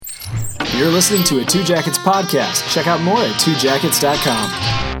You're listening to a Two Jackets podcast. Check out more at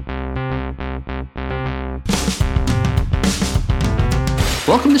twojackets.com.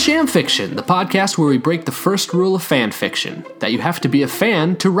 Welcome to Sham Fiction, the podcast where we break the first rule of fan fiction, that you have to be a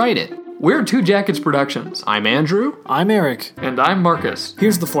fan to write it. We're Two Jackets Productions. I'm Andrew. I'm Eric. And I'm Marcus.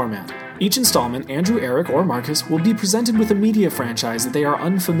 Here's the format. Each installment, Andrew, Eric, or Marcus will be presented with a media franchise that they are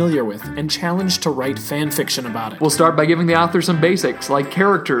unfamiliar with and challenged to write fan fiction about it. We'll start by giving the author some basics, like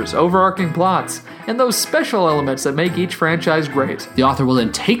characters, overarching plots, and those special elements that make each franchise great. The author will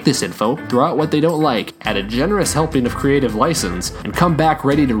then take this info, throw out what they don't like, add a generous helping of creative license, and come back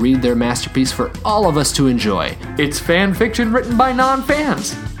ready to read their masterpiece for all of us to enjoy. It's fan fiction written by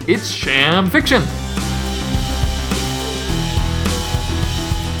non-fans. It's Sham Fiction.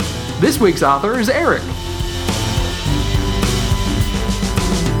 This week's author is Eric.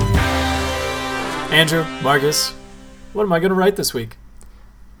 Andrew, Marcus, what am I going to write this week?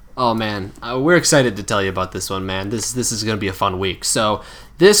 Oh man, we're excited to tell you about this one, man. This is going to be a fun week. So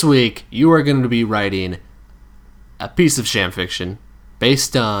this week, you are going to be writing a piece of sham fiction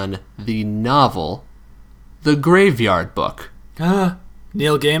based on the novel The Graveyard Book.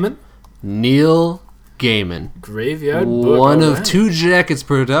 Neil Gaiman? Neil Gaiman. Graveyard Book. One of Two Jackets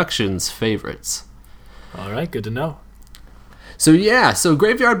Productions' favorites. All right, good to know. So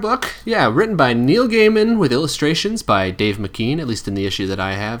Graveyard Book, written by Neil Gaiman with illustrations by Dave McKean, at least in the issue that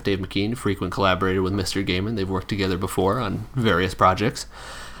I have. Dave McKean, frequent collaborator with Mr. Gaiman. They've worked together before on various projects.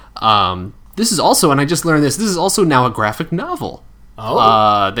 This is also, and I just learned this is also now a graphic novel.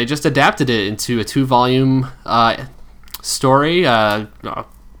 Oh. They just adapted it into a 2-volume story.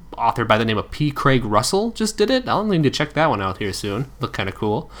 Author by the name of P. Craig Russell just did it. I'll need to check that one out here soon. Look kind of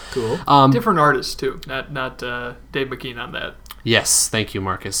cool. Cool. Different artist, too. Not Dave McKean on that. Yes, thank you,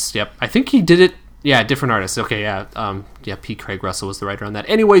 Marcus. Yep. I think he did it. Yeah, different artist. Okay, P. Craig Russell was the writer on that.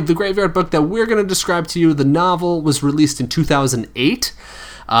 Anyway, The Graveyard Book that we're going to describe to you, the novel was released in 2008.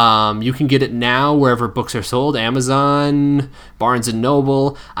 You can get it now wherever books are sold. Amazon, Barnes &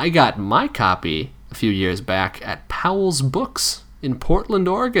 Noble. I got my copy a few years back at Powell's Books in Portland,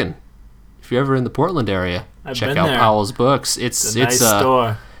 Oregon. If you're ever in the Portland area, check out Powell's Books. It's a nice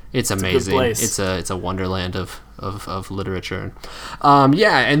store. It's amazing. It's a wonderland of literature.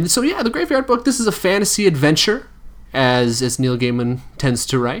 The Graveyard Book. This is a fantasy adventure, as Neil Gaiman tends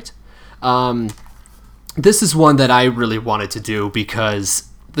to write. This is one that I really wanted to do because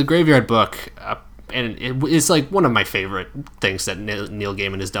the Graveyard Book, and it's like one of my favorite things that Neil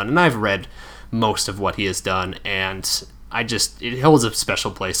Gaiman has done, and I've read most of what he has done, and it holds a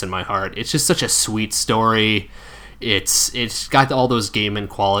special place in my heart. It's just such a sweet story. It's got all those Gaiman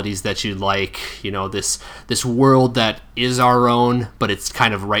qualities that you like, this world that is our own, but it's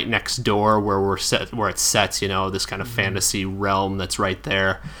kind of right next door where it's set, this kind of fantasy realm that's right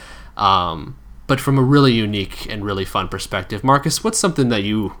there. But from a really unique and really fun perspective. Marcus, what's something that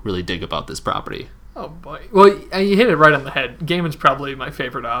you really dig about this property? Oh boy. Well, you hit it right on the head. Gaiman's probably my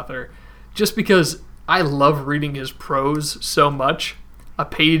favorite author, just because I love reading his prose so much. A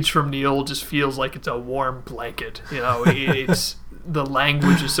page from Neil just feels like it's a warm blanket. It's the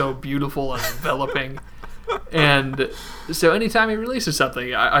language is so beautiful and enveloping. And so anytime he releases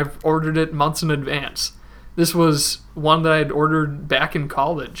something, I've ordered it months in advance. This was one that I'd ordered back in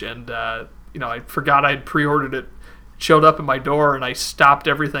college, and I forgot I'd pre-ordered it. Showed up at my door, and I stopped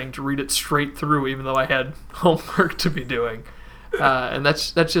everything to read it straight through, even though I had homework to be doing. And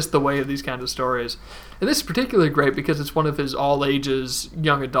that's just the way of these kinds of stories. And this is particularly great because it's one of his all-ages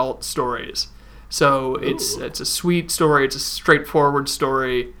young adult stories. So it's a sweet story, it's a straightforward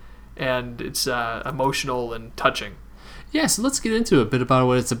story, and it's emotional and touching. Yeah, so let's get into a bit about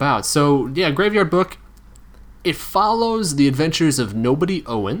what it's about. So, Graveyard Book, it follows the adventures of Nobody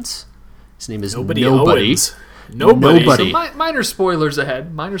Owens. His name is Nobody. Owens. Nobody. So minor spoilers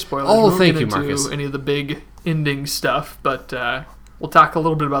ahead. Oh, thank you, Marcus. Any of the big ending stuff, but we'll talk a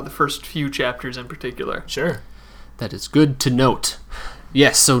little bit about the first few chapters in particular. Sure. That is good to note.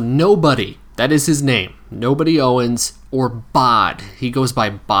 Yes, so Nobody, that is his name. Nobody Owens, or Bod. He goes by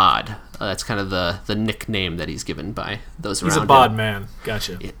Bod. That's kind of the nickname that he's given by those around him. He's a bod man.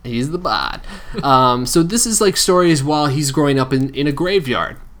 Gotcha. Yeah, he's the bod. So this is like stories while he's growing up in a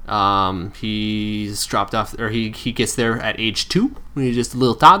graveyard. He's dropped off, or he gets there at age 2 when he's just a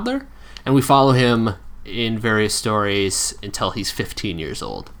little toddler, and we follow him in various stories until he's 15 years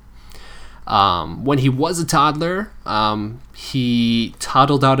old. When he was a toddler, he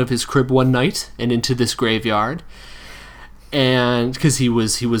toddled out of his crib one night and into this graveyard, and because he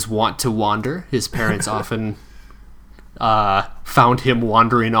was wont to wander, his parents often found him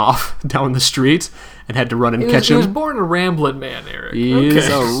wandering off down the street, and had to run and He catch was him. born a rambling man, Eric. He is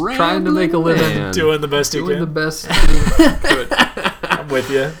Okay. a Trying to make a living. man. Doing the best you Doing the can. best. Good. I'm with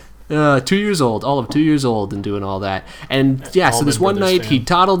you. 2 years old, all of 2 years old, and doing all that. And yeah, so this Allman one Brothers night he fan.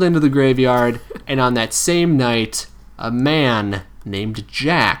 toddled into the graveyard, and on that same night, a man named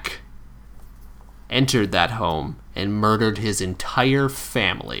Jack entered that home and murdered his entire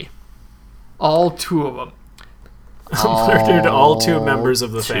family. All two of them. Murdered all two members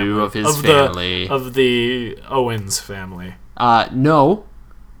of the two family. of his family. Of the Owens family. No,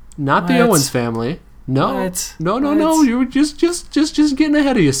 not the What? Owens family. No, What? no. What? You were just getting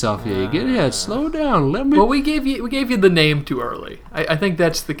ahead of yourself here. Get ahead. Slow down. Let me. Well, we gave you the name too early. I think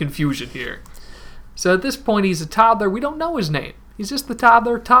that's the confusion here. So at this point, he's a toddler. We don't know his name. He's just the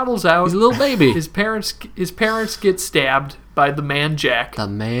toddler. Toddles out. He's a little baby. His parents get stabbed by the man Jack. The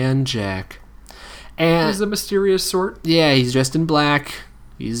man Jack. And He's the mysterious sort. yeah, he's dressed in black.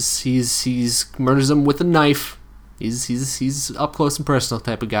 He's murders him with a knife. He's up close and personal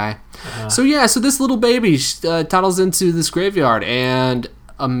type of guy. So this little baby toddles into this graveyard and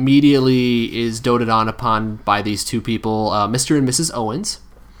immediately is doted on upon by these two people, Mr. and Mrs. Owens.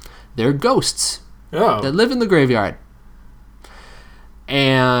 They're ghosts that Oh. live in the graveyard.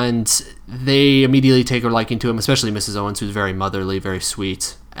 And they immediately take a liking to him, especially Mrs. Owens, who's very motherly, very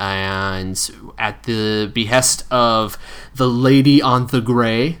sweet. And at the behest of the Lady on the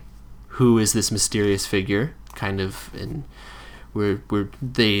Gray, who is this mysterious figure, kind of, and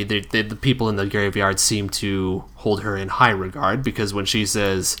the people in the graveyard seem to hold her in high regard, because when she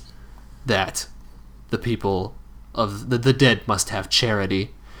says that the people of the dead must have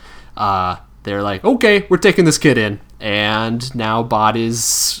charity, they're like, okay, we're taking this kid in. And now Bod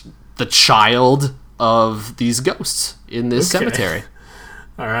is the child of these ghosts in this Okay. cemetery.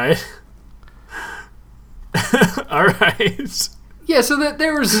 All right. All right. Yeah, so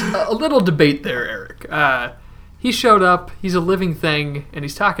there was a little debate there, Eric. He showed up, he's a living thing, and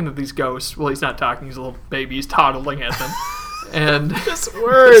he's talking to these ghosts. Well, he's not talking, he's a little baby, he's toddling at them. And This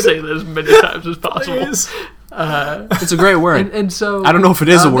word. say that as many times as possible. Please. It's a great word. And so I don't know if it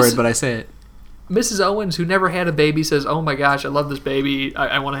is a Miss- word, but I say it. Mrs. Owens, who never had a baby, says, "Oh my gosh, I love this baby.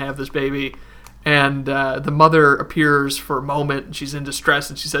 I want to have this baby." And the mother appears for a moment, and she's in distress,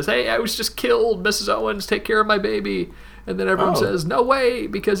 and she says, "Hey, I was just killed. Mrs. Owens, take care of my baby." And then everyone Oh. says, "No way,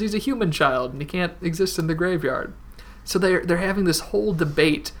 because he's a human child, and he can't exist in the graveyard." So they're having this whole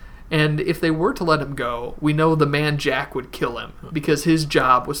debate. And if they were to let him go, we know the man Jack would kill him, because his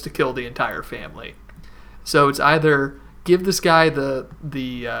job was to kill the entire family. So it's either give this guy the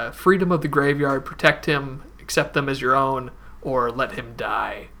freedom of the graveyard, protect him, accept them as your own, or let him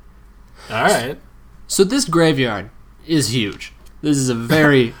die. All right. So this graveyard is huge. This is a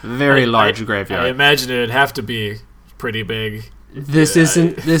very, very large graveyard. I imagine it'd have to be pretty big. This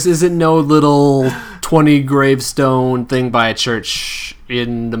isn't no little 20 gravestone thing by a church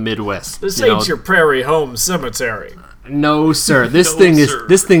in the Midwest. This you know? ain't your prairie home cemetery. No, sir. This No, thing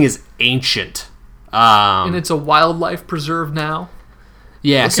sir. is ancient. And it's a wildlife preserve now.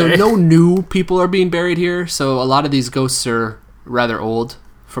 Yeah, so Okay. no new people are being buried here. So a lot of these ghosts are rather old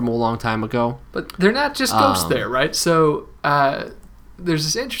from a long time ago. But they're not just ghosts there, right? So there's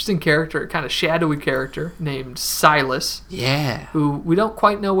this interesting character, kind of shadowy character, named Silas, Yeah. who we don't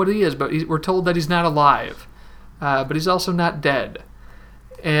quite know what he is, but we're told that he's not alive. But he's also not dead.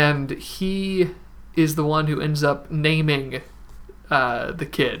 And he is the one who ends up naming the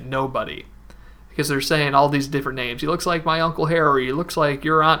kid Nobody. Because they're saying all these different names. He looks like my Uncle Harry. He looks like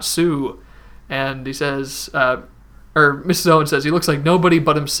your Aunt Sue. And he says, or Mrs. Owen says, he looks like nobody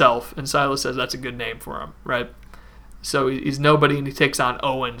but himself. And Silas says that's a good name for him, right? So he's Nobody, and he takes on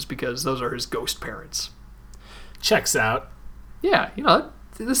Owens because those are his ghost parents. Checks out. Yeah,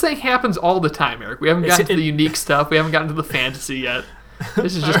 this thing happens all the time, Eric. We haven't gotten to the unique stuff. We haven't gotten to the fantasy yet.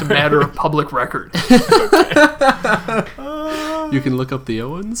 This is just a matter of public record. You can look up the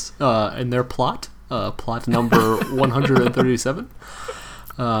Owens and their plot. Plot number 137.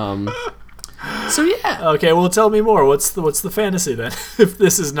 So yeah, Okay, well, tell me more. What's the fantasy then? If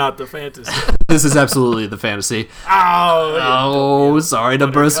this is not the fantasy. this is absolutely the fantasy. Oh, Oh, sorry to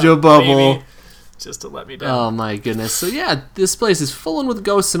burst your bubble. baby. Just to let me down. Oh my goodness. So yeah, this place is full with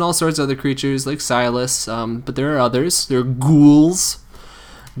ghosts and all sorts of other creatures like Silas. But there are others. There are ghouls.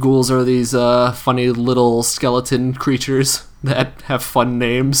 Ghouls are these funny little skeleton creatures that have fun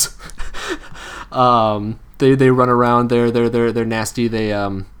names. They run around. They're nasty. They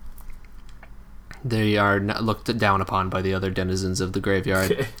are not looked down upon by the other denizens of the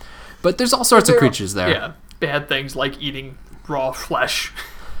graveyard. Okay. But there's all sorts of creatures there. Yeah, bad things like eating raw flesh.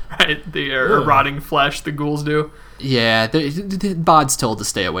 Right? Or rotting flesh, the ghouls do. Yeah, Bod's told to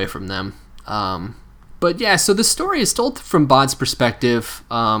stay away from them. But yeah, so the story is told from Bod's perspective,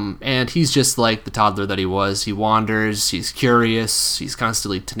 and he's just like the toddler that he was. He wanders, he's curious, he's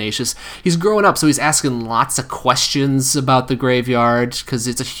constantly tenacious. He's growing up, so he's asking lots of questions about the graveyard, because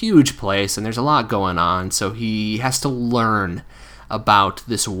it's a huge place and there's a lot going on, so he has to learn about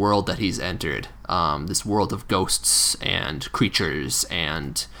this world that he's entered, this world of ghosts and creatures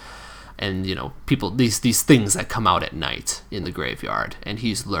and people, these things that come out at night in the graveyard, and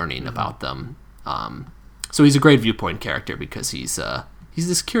he's learning about them. So he's a great viewpoint character because he's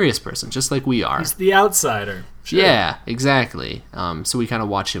this curious person, just like we are. He's the outsider. Sure. Yeah, exactly. So we kind of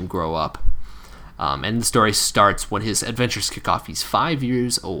watch him grow up, and the story starts when his adventures kick off. He's 5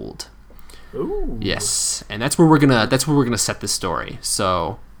 years old. Ooh. Yes, and that's where we're gonna set the story.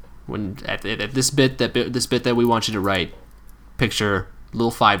 So when at this bit that we want you to write, picture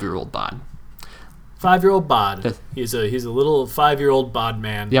little 5-year-old Bod. 5-year-old Bod. He's a little 5-year-old Bod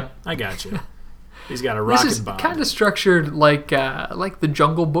man. Yep. I got you. He's got a This rockin' is bod. kind of structured like the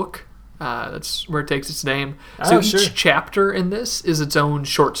Jungle Book. That's where it takes its name. So each sure. chapter in this is its own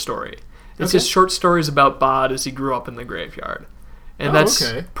short story. It's Okay. just short stories about Bod as he grew up in the graveyard. And that's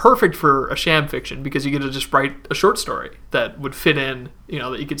okay. perfect for a sham fiction because you get to just write a short story that would fit in,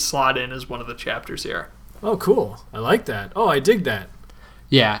 that you could slot in as one of the chapters here. Oh, cool. I like that. Oh, I dig that.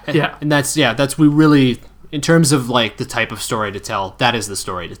 Yeah, Yeah. and that's we really, in terms of like the type of story to tell, that is the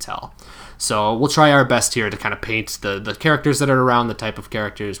story to tell. So we'll try our best here to kind of paint the characters that are around, the type of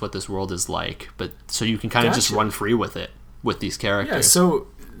characters, what this world is like, but so you can kind of just Gotcha. run free with it, with these characters. Yeah,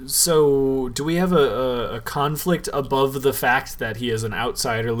 so do we have a conflict above the fact that he is an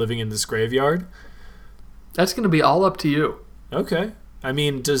outsider living in this graveyard? That's going to be all up to you. Okay. I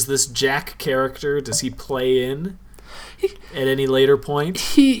mean, does this Jack character, does he play in at any later point?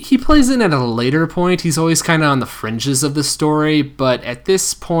 He plays in at a later point. He's always kind of on the fringes of the story, but at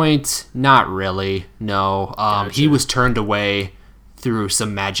this point, not really. No, he was turned away through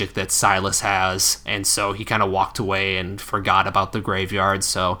some magic that Silas has, and so he kind of walked away and forgot about the graveyard.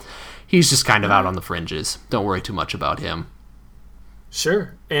 So he's just kind of out on the fringes. Don't worry too much about him.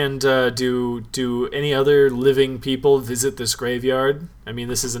 Sure. And do any other living people visit this graveyard? I mean,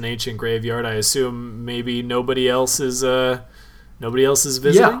 this is an ancient graveyard. I assume maybe nobody else is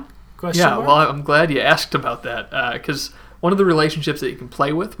visiting? Yeah. Question Yeah, mark? well, I'm glad you asked about that because one of the relationships that you can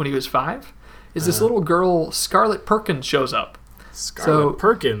play with when he was 5 is this little girl, Scarlett Perkins, shows up. Scarlett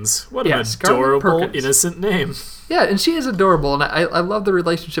Perkins. What an Scarlett adorable, Perkins. innocent name. Yeah, and she is adorable, and I love the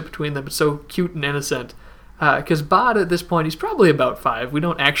relationship between them. It's so cute and innocent. Because Bod, at this point, he's probably about 5. We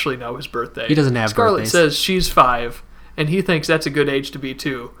don't actually know his birthday. He doesn't have Scarlett birthdays. says she's 5, and he thinks that's a good age to be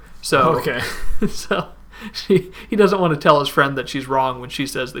 2. So, Okay. so he doesn't want to tell his friend that she's wrong when she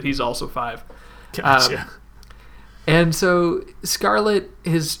says that he's also 5. Gotcha. And so Scarlett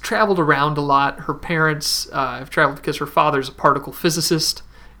has traveled around a lot. Her parents have traveled because her father's a particle physicist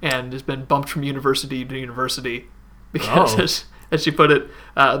and has been bumped from university to university because, as she put it,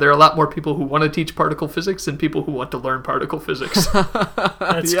 there are a lot more people who want to teach particle physics than people who want to learn particle physics.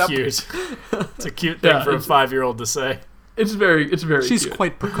 That's Yep. cute. It's a cute thing Yeah, for a it's- 5-year-old to say. It's very She's cute.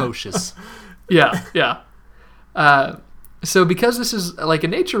 quite precocious. Yeah. So because this is like a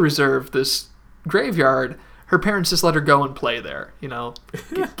nature reserve, this graveyard, her parents just let her go and play there.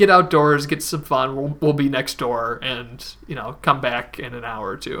 Get outdoors, get some fun. We'll be next door, and come back in an hour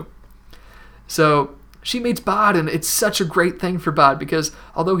or two. So she meets Bod, and it's such a great thing for Bod because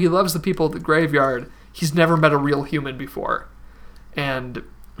although he loves the people at the graveyard, he's never met a real human before, and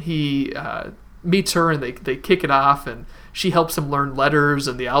he meets her, and they kick it off, and she helps him learn letters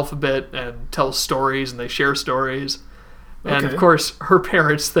and the alphabet and tells stories, and they share stories. And Okay. of course, her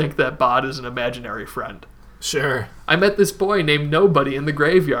parents think that Bod is an imaginary friend. Sure. I met this boy named Nobody in the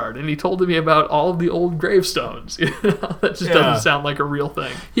graveyard, and he told me about all of the old gravestones. That just Yeah. doesn't sound like a real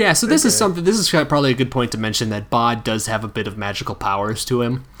thing. Yeah, so this is Okay. something. This is probably a good point to mention that Bod does have a bit of magical powers to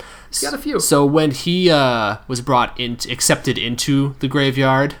him. He's got a few. So when he was accepted into the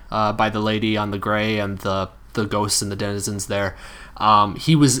graveyard by the lady on the gray and the ghosts and the denizens there,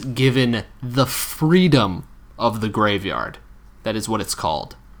 he was given the freedom of the graveyard. That is what it's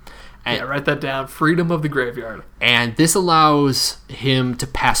called. Yeah, write that down. Freedom of the graveyard. And this allows him to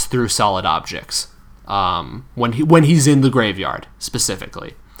pass through solid objects when he's in the graveyard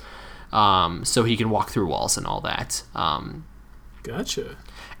specifically. So he can walk through walls and all that. Gotcha.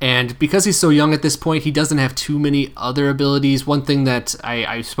 And because he's so young at this point, he doesn't have too many other abilities. One thing that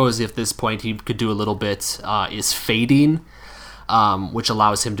I suppose at this point he could do a little bit is fading, which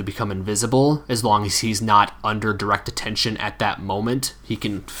allows him to become invisible as long as he's not under direct attention at that moment. He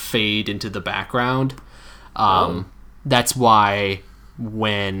can fade into the background. That's why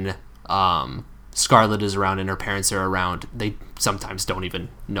when Scarlet is around and her parents are around, they sometimes don't even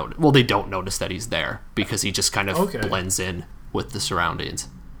notice. Well, they don't notice that he's there because he just kind of blends in with the surroundings.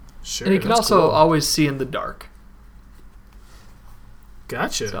 Sure, and he can also always see in the dark.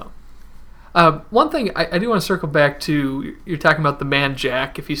 Gotcha. So, one thing I do want to circle back to, you're talking about the man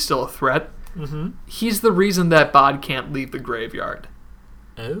Jack, if he's still a threat. Mm-hmm. He's the reason that Bod can't leave the graveyard.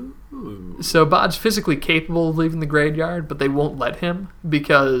 Oh. So Bod's physically capable of leaving the graveyard, but they won't let him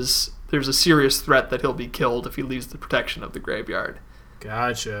because there's a serious threat that he'll be killed if he leaves the protection of the graveyard.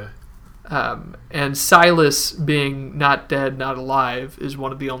 Gotcha. And Silas, being not dead, not alive, is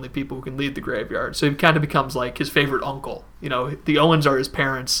one of the only people who can lead the graveyard. So he kind of becomes like his favorite uncle. You know, the Owens are his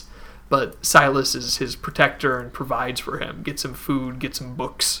parents, but Silas is his protector and provides for him, gets him food, gets him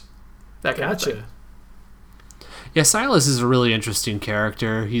books, that kind of thing. Yeah, Silas is a really interesting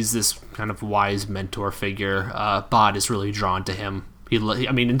character. He's this kind of wise mentor figure. Bod is really drawn to him.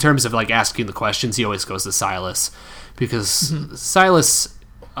 I mean, in terms of like asking the questions, he always goes to Silas because Silas,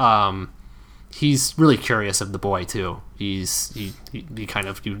 he's really curious of the boy too. He kind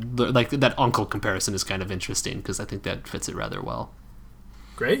of like that uncle comparison is kind of interesting because I think that fits it rather well.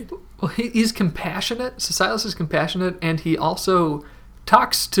 Great. Well, he's compassionate. So Silas is compassionate, and he also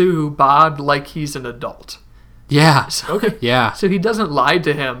talks to Bod like he's an adult. Yeah. So, yeah. So he doesn't lie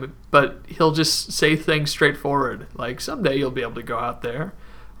to him, but he'll just say things straightforward. Like, someday you'll be able to go out there.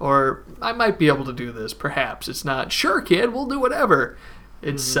 Or, I might be able to do this, perhaps. It's not, sure, kid, we'll do whatever.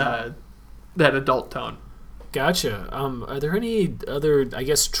 It's that adult tone. Gotcha. Are there any other, I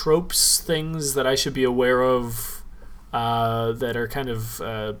guess, tropes, things that I should be aware of that are kind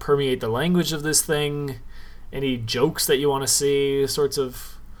of permeate the language of this thing? Any jokes that you want to see? Sorts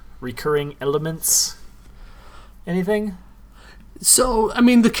of recurring elements? Anything? So, I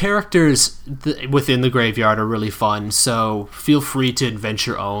mean, the characters within the graveyard are really fun, so feel free to invent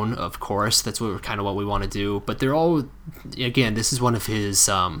your own, of course. That's kind of what we want to do. But they're all, again, this is one of his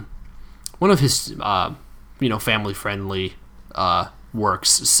family-friendly works.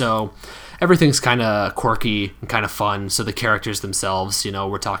 So everything's kind of quirky and kind of fun. So the characters themselves,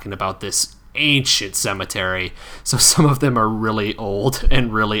 we're talking about this ancient cemetery. So some of them are really old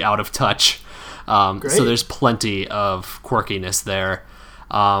and really out of touch. So there's plenty of quirkiness there.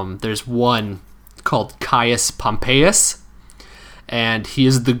 There's one called Caius Pompeius, and he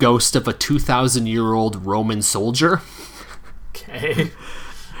is the ghost of a 2,000-year-old Roman soldier. Okay.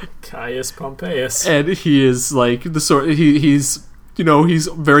 Caius Pompeius. And he is like the sort he's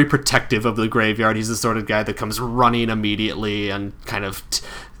very protective of the graveyard. He's the sort of guy that comes running immediately and kind of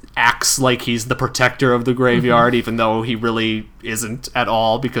acts like he's the protector of the graveyard, even though he really isn't at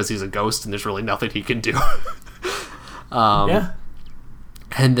all because he's a ghost and there's really nothing he can do. Yeah.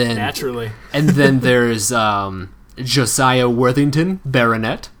 And then naturally. And then there's Josiah Worthington,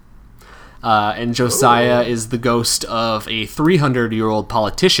 Baronet. And Josiah is the ghost of a 300-year-old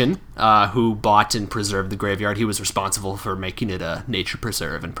politician who bought and preserved the graveyard. He was responsible for making it a nature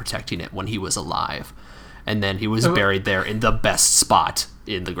preserve and protecting it when he was alive. And then he was buried there in the best spot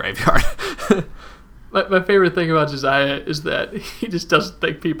in the graveyard. My favorite thing about Josiah is that he just doesn't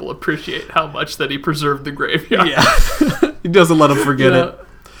think people appreciate how much that he preserved the graveyard. Yeah. He doesn't let them forget it.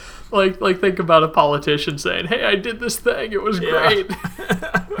 Like think about a politician saying, "Hey, I did this thing. It was great.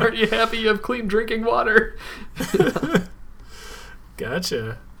 Aren't you happy you have clean drinking water?"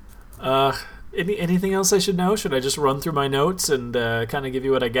 Gotcha. Anything else I should know? Should I just run through my notes and kind of give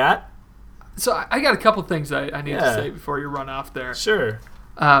you what I got? So I got a couple things I need to say before you run off there. Sure.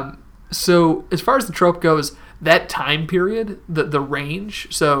 So as far as the trope goes, that time period, the range,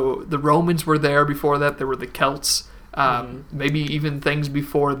 so the Romans were there before that, there were the Celts, maybe even things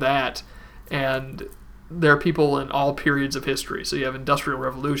before that, and there are people in all periods of history. So you have Industrial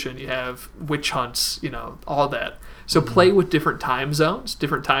Revolution, you have witch hunts, all that. So play with different time zones,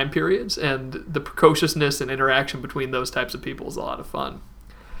 different time periods, and the precociousness and interaction between those types of people is a lot of fun.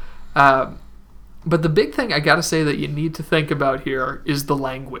 But the big thing I gotta say that you need to think about here is the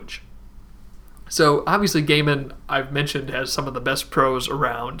language. So obviously Gaiman, I've mentioned, has some of the best prose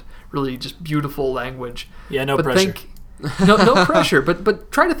around, really just beautiful language. Yeah, no pressure. No pressure,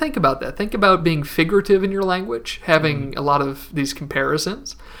 but try to think about that. Think about being figurative in your language, having a lot of these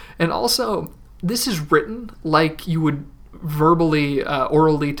comparisons. And also, this is written like you would verbally,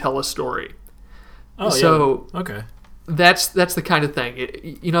 orally tell a story. Oh, so, yeah. Okay. That's the kind of thing.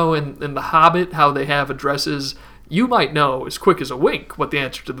 In The Hobbit, how they have addresses, you might know as quick as a wink what the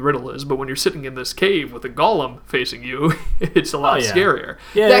answer to the riddle is, but when you're sitting in this cave with a golem facing you, it's a lot scarier.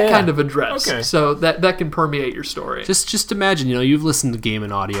 That kind of address. Okay. So that can permeate your story. Just imagine, you've listened to Gaiman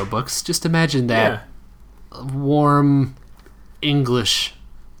audiobooks. Just imagine that warm English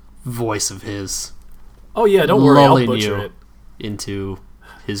voice of his Oh yeah, don't worry, I'll lulling butcher you it. into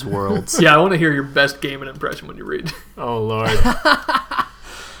his worlds. Yeah, I want to hear your best gaming impression when you read. Oh lord.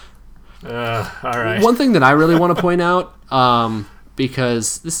 All right. One thing that I really want to point out,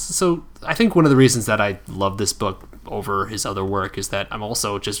 because I think one of the reasons that I love this book over his other work is that I'm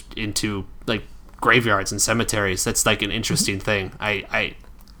also just into like graveyards and cemeteries. That's like an interesting thing. I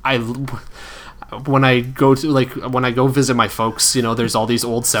when I go visit my folks, there's all these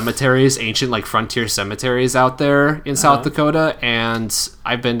old cemeteries, ancient like frontier cemeteries out there in South Dakota, and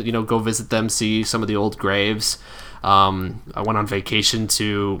I've been go visit them, see some of the old graves. I went on vacation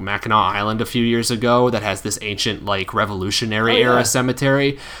to Mackinac Island a few years ago that has this ancient like Revolutionary era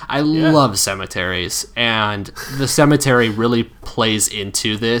cemetery. I love cemeteries, and the cemetery really plays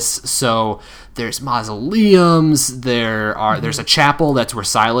into this. So there's mausoleums, there's a chapel, that's where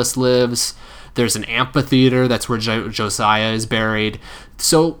Silas lives. There's an amphitheater, that's where Josiah is buried.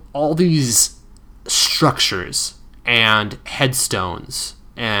 So all these structures and headstones,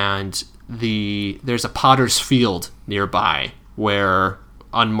 and there's a potter's field nearby where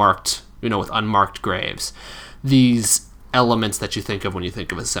with unmarked graves. These elements that you think of when you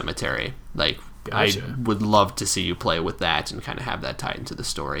think of a cemetery. Like, Gotcha. I would love to see you play with that and kind of have that tied into the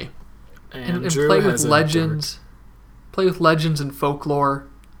story. And Andrew play has with legends. Play with legends and folklore.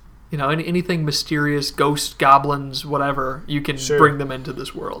 Anything mysterious, ghosts, goblins, whatever, you can bring them into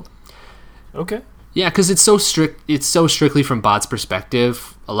this world. Okay. Yeah, because it's so strictly from Bod's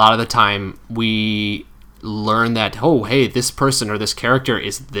perspective. A lot of the time, we learn that, oh, hey, this person or this character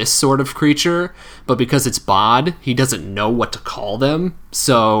is this sort of creature, but because it's Bod, he doesn't know what to call them,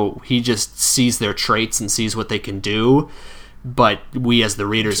 so he just sees their traits and sees what they can do. But we, as the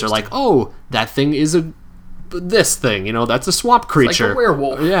readers, are like, oh, that thing is this thing, that's a swamp creature. It's like a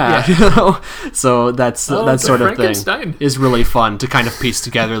werewolf. Yeah. So that sort of Frankenstein. thing is really fun to kind of piece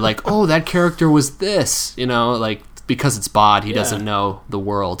together, like, oh, that character was this, like, because it's Bod, he doesn't know the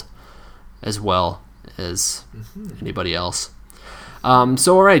world as well as anybody else.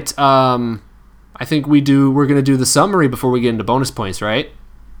 So all right, I think we're going to do the summary before we get into bonus points, right?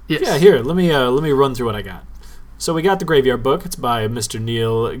 Yes. Yeah, here, let me run through what I got. So we got the Graveyard Book. It's by Mr.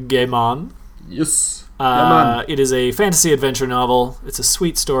 Neil Gaiman. Yes. It is a fantasy adventure novel. It's a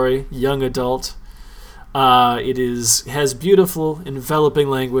sweet story, young adult. It has beautiful, enveloping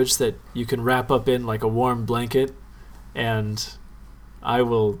language that you can wrap up in like a warm blanket, and I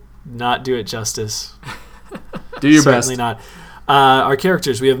will not do it justice. Do your Certainly best. not. Our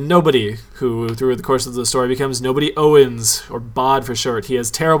characters, we have Nobody, who through the course of the story becomes Nobody Owens, or Bod for short. He has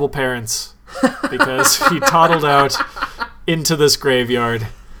terrible parents because he toddled out into this graveyard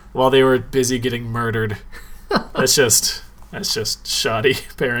while they were busy getting murdered. That's just shoddy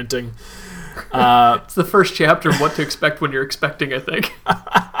parenting. It's the first chapter of what to expect when you're expecting, I think.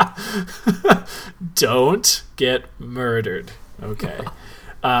 Don't get murdered. Okay.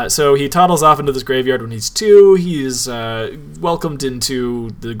 So he toddles off into this graveyard when he's 2. He is welcomed into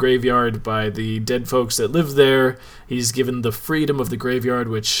the graveyard by the dead folks that live there. He's given the freedom of the graveyard,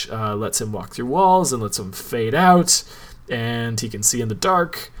 which lets him walk through walls and lets him fade out, and he can see in the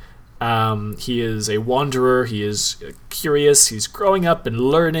dark. He is a wanderer. He is curious. He's growing up and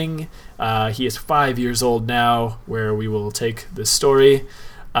learning. He is 5 years old now, where we will take this story.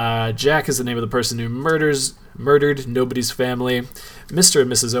 Jack is the name of the person who murdered Nobody's family. Mr.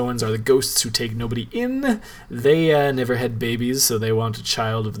 and Mrs. Owens are the ghosts who take Nobody in. They never had babies, so they want a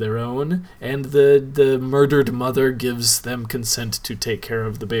child of their own. And the murdered mother gives them consent to take care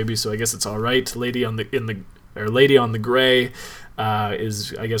of the baby, so I guess it's all right. Lady on the Gray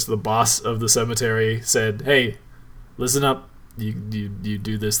is, I guess, the boss of the cemetery, said, hey, listen up. You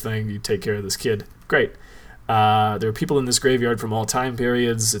do this thing. You take care of this kid. Great. There are people in this graveyard from all time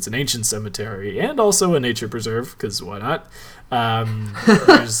periods. It's an ancient cemetery and also a nature preserve, because why not?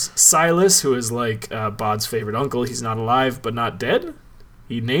 There's Silas, who is like Bod's favorite uncle. He's not alive, but not dead.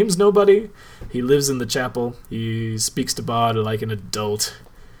 He names Nobody. He lives in the chapel. He speaks to Bod like an adult.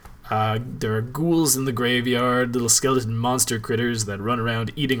 There are ghouls in the graveyard, little skeleton monster critters that run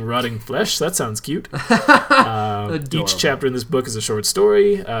around eating rotting flesh. That sounds cute. Each chapter in this book is a short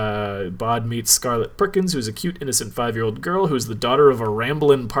story. Bod meets Scarlet Perkins, who's a cute, innocent 5-year-old girl who's the daughter of a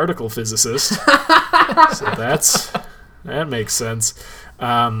ramblin' particle physicist. So that makes sense.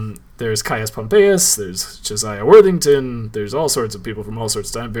 There's Caius Pompeius, there's Josiah Worthington, there's all sorts of people from all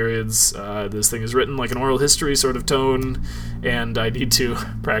sorts of time periods. This thing is written like an oral history sort of tone, and I need to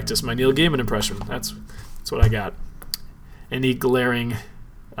practice my Neil Gaiman impression. That's what I got. Any glaring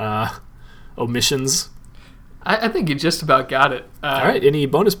omissions? I think you just about got it. All right, any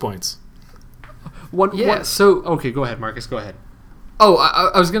bonus points? So okay, go ahead, Marcus, go ahead. Oh,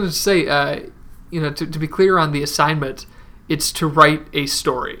 I was going to say, to be clear on the assignment, it's to write a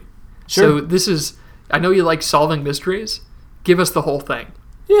story. Sure. So this is, I know you like solving mysteries. Give us the whole thing.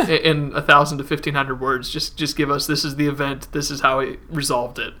 Yeah. In 1,000 to 1,500 words. Just give us, this is the event, this is how he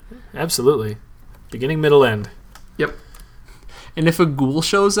resolved it. Absolutely. Beginning, middle, end. Yep. And if a ghoul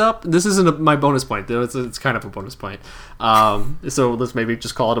shows up, this isn't my bonus point, though. It's kind of a bonus point. So let's maybe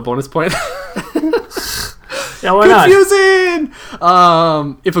just call it a bonus point. Yeah, why not? Confusing!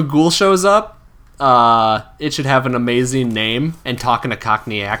 If a ghoul shows up, it should have an amazing name and talk in a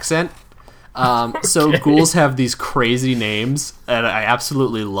Cockney accent. So ghouls have these crazy names that I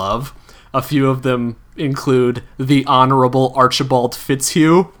absolutely love. A few of them include the Honorable Archibald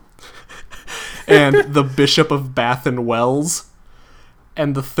Fitzhugh and the Bishop of Bath and Wells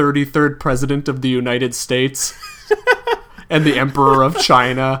and the 33rd President of the United States and the Emperor of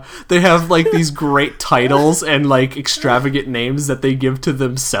China. They have like these great titles and like extravagant names that they give to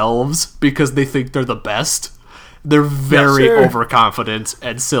themselves because they think they're the best. They're very overconfident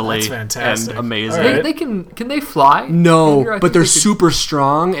and silly and amazing. Right. They can they fly? No, Andrew, but they're super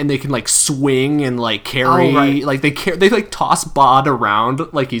strong and they can like swing and like carry. Oh, right. Like they like toss Bod around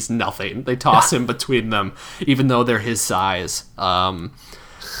like he's nothing. They toss him between them, even though they're his size.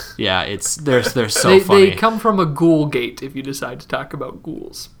 Yeah, they're so funny. They come from a ghoul gate. If you decide to talk about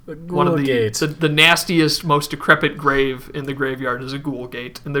ghouls, one of the nastiest, most decrepit grave in the graveyard is a ghoul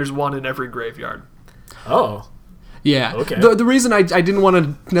gate, and there's one in every graveyard. Oh. Yeah. Okay. The reason I didn't want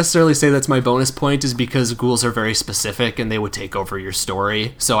to necessarily say that's my bonus point is because ghouls are very specific and they would take over your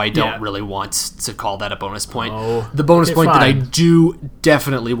story. So I don't really want to call that a bonus point. Oh, the bonus point that I fine. do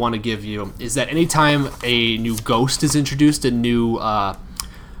definitely want to give you is that anytime a new ghost is introduced, a new ghost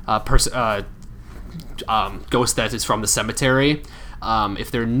that is from the cemetery,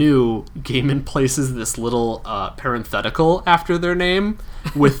 if they're new, Gaiman places this little parenthetical after their name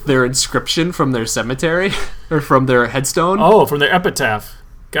with their inscription from their cemetery or from their headstone. Oh, from their epitaph.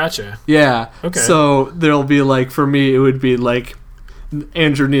 Gotcha. Yeah. Okay. So there'll be like, for me, it would be like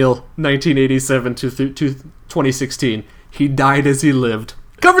Andrew Neil, 1987 to 2016. He died as he lived,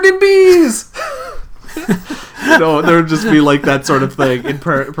 covered in bees. No, there would just be like that sort of thing in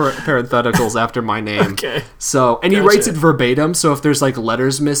parentheticals after my name. Okay. So, and he Gotcha. writes it verbatim. So if there's like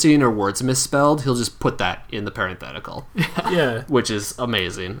letters missing or words misspelled, he'll just put that in the parenthetical, Yeah. which is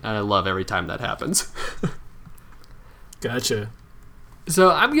amazing, and I love every time that happens. Gotcha.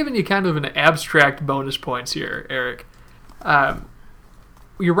 So I'm giving you kind of an abstract bonus points here, Eric.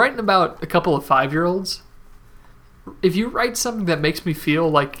 You're writing about a couple of 5-year-olds. If you write something that makes me feel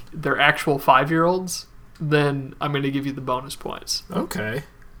like they're actual 5-year-olds, then I'm going to give you the bonus points. Okay.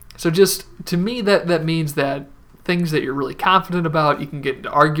 So just, to me, that means that things that you're really confident about, you can get into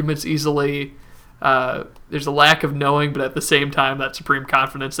arguments easily. There's a lack of knowing, but at the same time, that supreme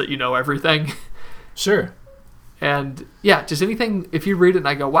confidence that you know everything. Sure. And yeah, just anything, if you read it and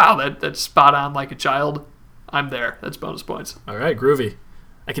I go, wow, that's spot on like a child, I'm there. That's bonus points. All right, groovy.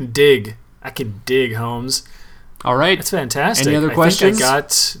 I can dig, Holmes. All right. That's fantastic. Any other I questions? think I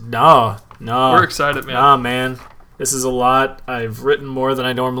got... No. We're excited, man. Nah, man. This is a lot. I've written more than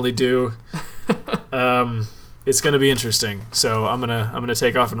I normally do. It's going to be interesting. So I'm going to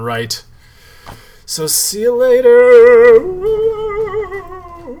take off and write. So see you later.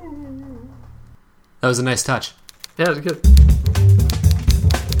 That was a nice touch. Yeah, it was good.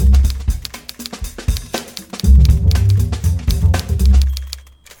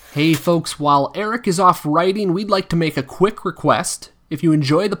 Hey folks, while Eric is off writing, we'd like to make a quick request. If you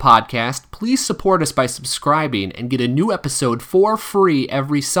enjoy the podcast, please support us by subscribing and get a new episode for free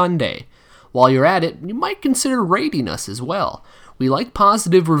every Sunday. While you're at it, you might consider rating us as well. We like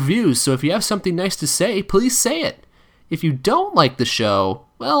positive reviews, so if you have something nice to say, please say it. If you don't like the show,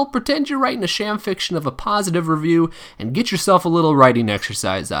 well, pretend you're writing a sham fiction of a positive review and get yourself a little writing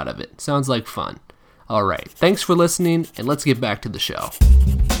exercise out of it. Sounds like fun. Alright, thanks for listening, and let's get back to the show.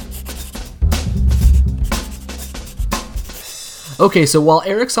 Okay, so while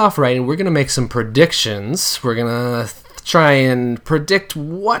Eric's off writing, we're going to make some predictions. We're going to try and predict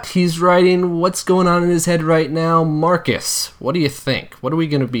what he's writing, what's going on in his head right now. Marcus, what do you think? What are we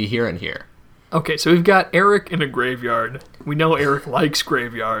going to be hearing here? Okay, so we've got Eric in a graveyard. We know Eric likes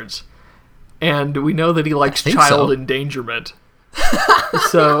graveyards. And we know that he likes child endangerment.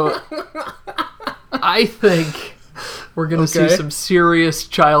 So I think we're going to see some serious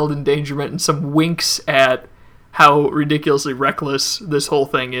child endangerment and some winks at how ridiculously reckless this whole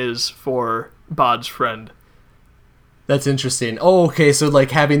thing is for Bod's friend. That's interesting. Oh, okay, so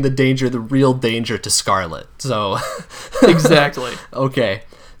like having the real danger to Scarlet. So Exactly. Okay.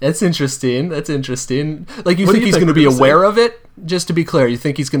 That's interesting. Like, you What think do you he's think going to be we're gonna aware of it? Just to be clear, you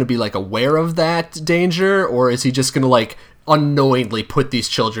think he's going to be, like, aware of that danger? Or is he just going to, like, unknowingly put these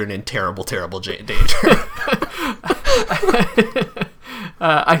children in terrible, terrible danger?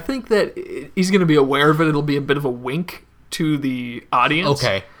 I think that he's going to be aware of it. It'll be a bit of a wink to the audience.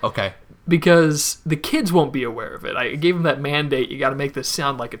 Okay. Because the kids won't be aware of it. I gave him that mandate, you got to make this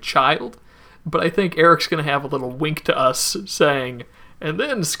sound like a child. But I think Eric's going to have a little wink to us saying, and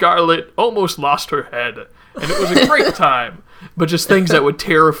then Scarlet almost lost her head. And it was a great time. But just things that would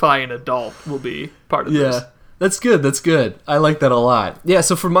terrify an adult will be part of this. Yeah. That's good. I like that a lot. Yeah,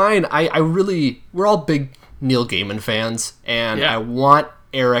 so for mine, we're all big Neil Gaiman fans, and Yeah. I want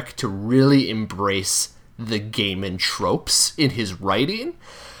Eric to really embrace the Gaiman tropes in his writing,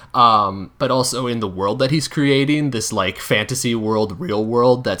 but also in the world that he's creating, this like fantasy world, real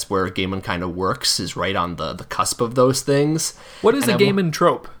world, that's where Gaiman kind of works, is right on the cusp of those things. What is a Gaiman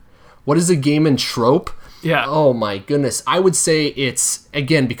trope? What is a Gaiman trope? Yeah. Oh my goodness. I would say it's,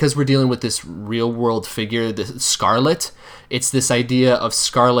 again, because we're dealing with this real world figure, this Scarlet, it's this idea of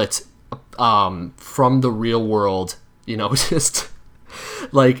Scarlet from the real world, just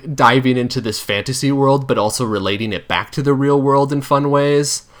like diving into this fantasy world, but also relating it back to the real world in fun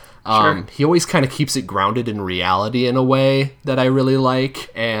ways. Sure. He always kind of keeps it grounded in reality in a way that I really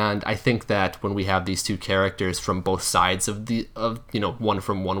like, and I think that when we have these two characters from both sides of one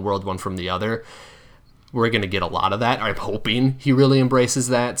from one world, one from the other, we're going to get a lot of that. I'm hoping he really embraces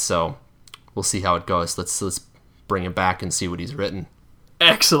that, so we'll see how it goes. Let's bring him back and see what he's written.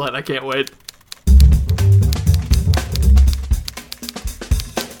 Excellent. I can't wait.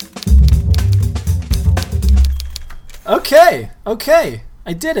 Okay.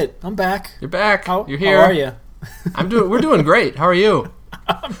 I did it. I'm back. You're back. You're here. How are you? We're doing great. How are you?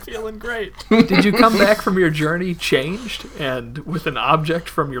 I'm feeling great. Did you come back from your journey changed and with an object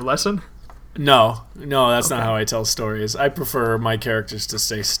from your lesson? No, that's not how I tell stories. I prefer my characters to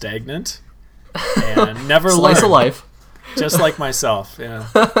stay stagnant and never Slice learn. of life. Just like myself, yeah.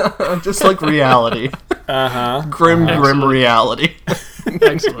 Just like reality. Grim reality.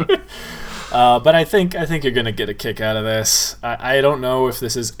 Excellent. But I think you're gonna get a kick out of this. I don't know if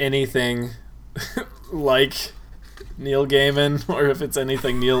this is anything like Neil Gaiman or if it's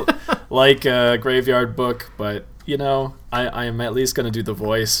anything like a Graveyard Book, but I am at least gonna do the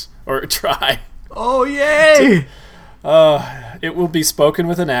voice or try. Oh yay! It will be spoken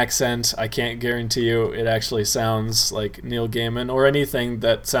with an accent. I can't guarantee you it actually sounds like Neil Gaiman or anything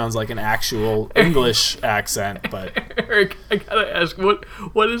that sounds like an actual English accent, but Eric, I gotta ask,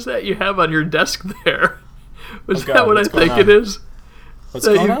 what is that you have on your desk there? Was God, that what I what's going think on? it is? what's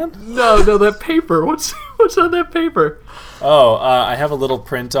That going you- on? No, that paper. What's on that paper? Oh, I have a little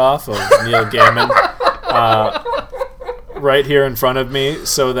print off of Neil Gaiman right here in front of me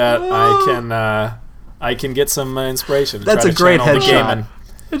so that I can get some inspiration. That's Try a to great channel the headshot.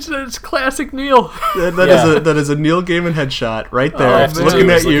 Gaiman. It's classic Neil. That is a Neil Gaiman headshot right there. Oh, All I have to looking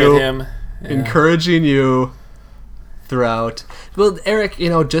do at is look you, him. Yeah. encouraging you throughout. Well, Eric,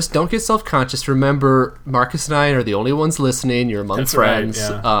 just don't get self-conscious. Remember, Marcus and I are the only ones listening. You're among That's right, friends.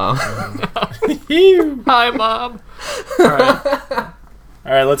 yeah. Hi, Mom. All right.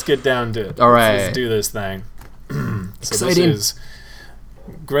 All right, let's get down to it. All right. Let's do this thing. So Exciting. this is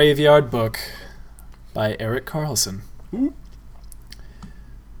Graveyard Book by Eric Carlson.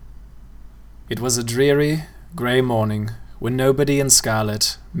 It was a dreary, grey morning when nobody in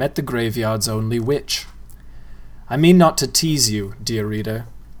Scarlet met the graveyard's only witch. I mean not to tease you, dear reader,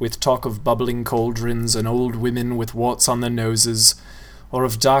 with talk of bubbling cauldrons and old women with warts on their noses, or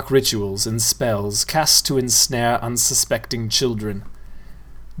of dark rituals and spells cast to ensnare unsuspecting children.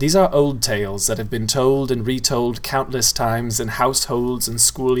 These are old tales that have been told and retold countless times in households and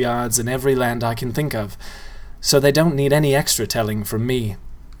schoolyards in every land I can think of, so they don't need any extra telling from me.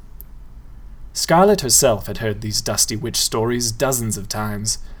 Scarlet herself had heard these dusty witch stories dozens of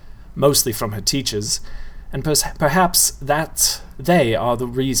times, mostly from her teachers, and perhaps that they are the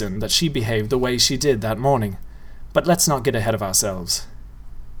reason that she behaved the way she did that morning. But let's not get ahead of ourselves.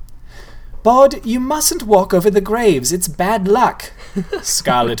 "Bod, you mustn't walk over the graves, it's bad luck,"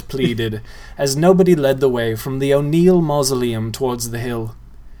 Scarlet pleaded, as nobody led the way from the O'Neill mausoleum towards the hill.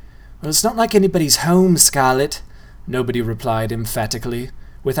 "Well, it's not like anybody's home, Scarlet," nobody replied emphatically,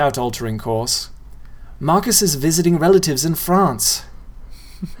 without altering course. "Marcus is visiting relatives in France."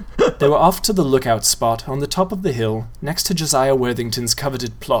 They were off to the lookout spot on the top of the hill next to Josiah Worthington's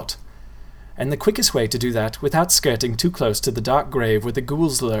coveted plot, and the quickest way to do that without skirting too close to the dark grave where the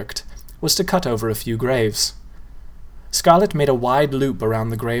ghouls lurked was to cut over a few graves. Scarlet made a wide loop around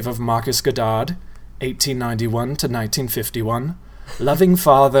the grave of Marcus Goddard, 1891 to 1951, Loving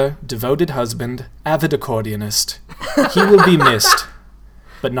father, devoted husband, avid accordionist. He will be missed,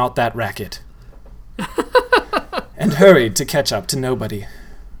 but not that racket. And hurried to catch up to Nobody.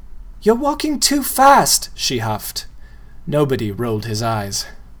 You're walking too fast, she huffed. Nobody rolled his eyes.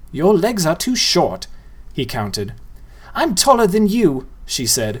 Your legs are too short, he countered. I'm taller than you, she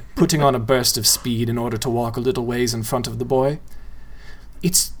said, putting on a burst of speed in order to walk a little ways in front of the boy.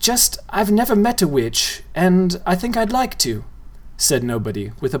 It's just I've never met a witch, and I think I'd like to, said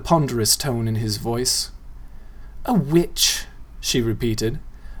Nobody, with a ponderous tone in his voice. A witch, she repeated,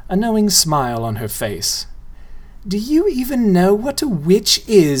 a knowing smile on her face. Do you even know what a witch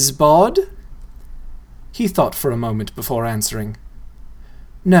is, Bod? He thought for a moment before answering.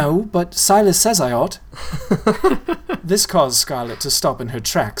 No, but Silas says I ought. This caused Scarlet to stop in her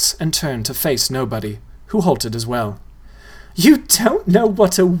tracks and turn to face Nobody, who halted as well. You don't know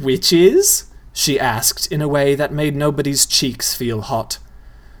what a witch is? She asked in a way that made Nobody's cheeks feel hot.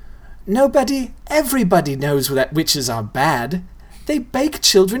 Nobody, everybody knows that witches are bad. They bake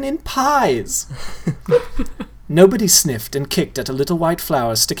children in pies. Nobody sniffed and kicked at a little white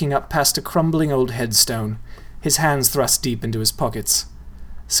flower sticking up past a crumbling old headstone, his hands thrust deep into his pockets.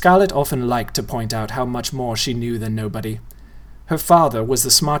 Scarlet often liked to point out how much more she knew than Nobody. Her father was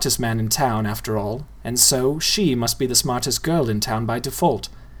the smartest man in town, after all, and so she must be the smartest girl in town by default.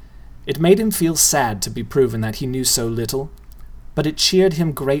 It made him feel sad to be proven that he knew so little, but it cheered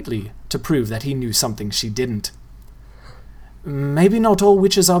him greatly to prove that he knew something she didn't. Maybe not all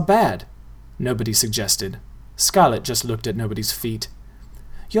witches are bad, Nobody suggested. Scarlet just looked at Nobody's feet.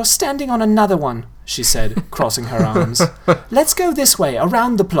 You're standing on another one, she said, crossing her arms. Let's go this way,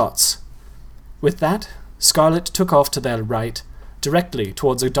 around the plots. With that, Scarlet took off to their right, directly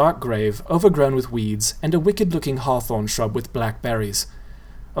towards a dark grave overgrown with weeds and a wicked-looking hawthorn shrub with black berries.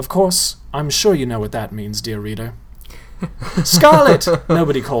 Of course, I'm sure you know what that means, dear reader. Scarlet!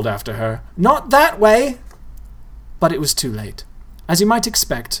 Nobody called after her. Not that way! But it was too late. As you might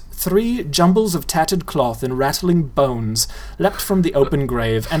expect, 3 jumbles of tattered cloth and rattling bones leapt from the open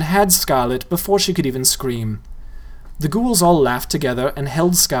grave and had Scarlet before she could even scream. The ghouls all laughed together and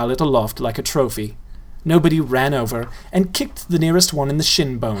held Scarlet aloft like a trophy. Nobody ran over and kicked the nearest one in the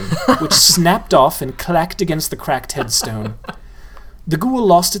shin bone, which snapped off and clacked against the cracked headstone. The ghoul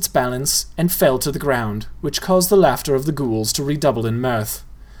lost its balance and fell to the ground, which caused the laughter of the ghouls to redouble in mirth.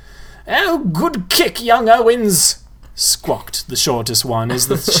 Oh, good kick, young Owens! Squawked the shortest one as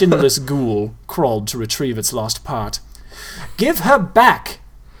the shinless ghoul crawled to retrieve its lost part. Give her back!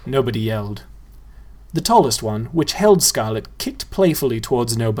 Nobody yelled. The tallest one, which held Scarlet, kicked playfully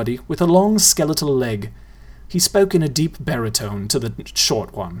towards Nobody with a long skeletal leg. He spoke in a deep baritone to the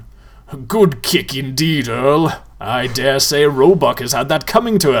short one. Good kick indeed, Earl. I dare say Roebuck has had that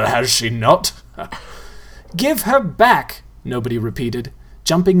coming to her, has she not? Give her back, Nobody repeated,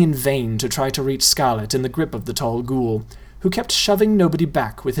 jumping in vain to try to reach Scarlet in the grip of the tall ghoul, who kept shoving Nobody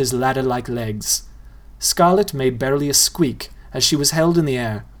back with his ladder-like legs. Scarlet made barely a squeak as she was held in the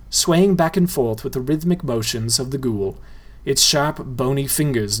air, swaying back and forth with the rhythmic motions of the ghoul, its sharp, bony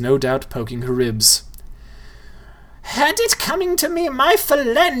fingers no doubt poking her ribs. Had it coming to me, my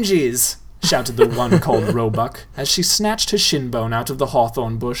phalanges! Shouted the one called Roebuck, as she snatched her shin bone out of the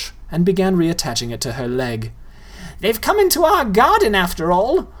hawthorn bush and began reattaching it to her leg. They've come into our garden, after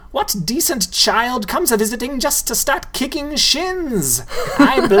all. What decent child comes a-visiting just to start kicking shins?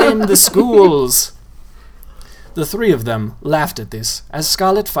 I blame the schools. The 3 of them laughed at this, as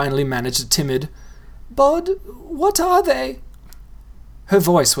Scarlet finally managed a timid, Bod, what are they? Her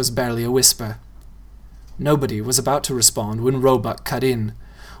voice was barely a whisper. Nobody was about to respond when Roebuck cut in.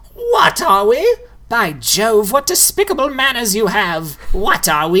 What are we? By Jove, what despicable manners you have! What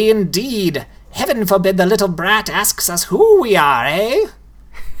are we indeed? Heaven forbid the little brat asks us who we are, eh?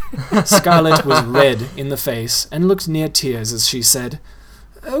 Scarlet was red in the face and looked near tears as she said,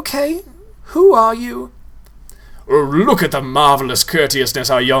 Okay, who are you? Look at the marvellous courteousness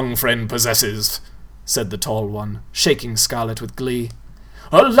our young friend possesses, said the tall one, shaking Scarlet with glee.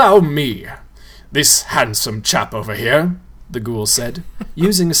 Allow me. This handsome chap over here, the ghoul said,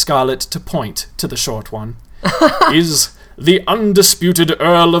 using Scarlet to point to the short one, is the undisputed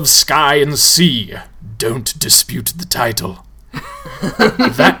Earl of Skye and Sea. Don't dispute the title.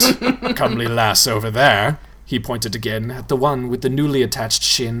 That comely lass over there, he pointed again at the one with the newly attached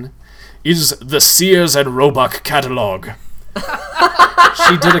shin, is the Sears and Roebuck catalogue.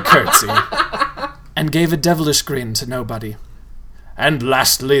 She did a curtsy and gave a devilish grin to Nobody. And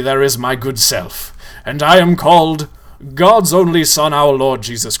lastly there is my good self, and I am called God's only Son, our Lord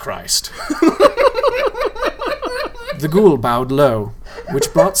Jesus Christ. The ghoul bowed low,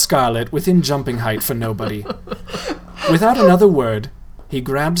 which brought Scarlet within jumping height for Nobody. Without another word, he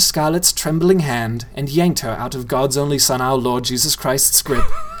grabbed Scarlet's trembling hand and yanked her out of God's only Son, our Lord Jesus Christ's grip,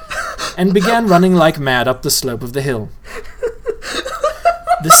 and began running like mad up the slope of the hill.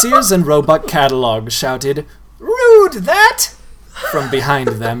 The Sears and Roebuck catalog shouted, "Rude, that!" from behind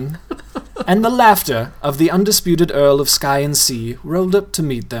them, and the laughter of the undisputed Earl of Sky and Sea rolled up to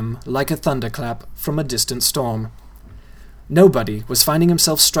meet them like a thunderclap from a distant storm. Nobody was finding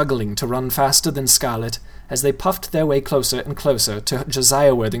himself struggling to run faster than Scarlet as they puffed their way closer and closer to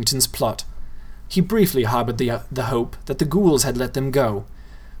Josiah Worthington's plot. He briefly harbored the hope that the ghouls had let them go,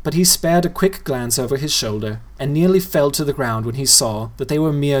 but he spared a quick glance over his shoulder and nearly fell to the ground when he saw that they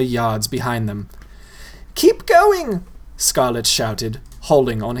were mere yards behind them. "Keep going!" Scarlet shouted,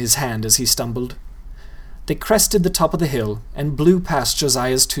 holding on his hand as he stumbled. They crested the top of the hill and blew past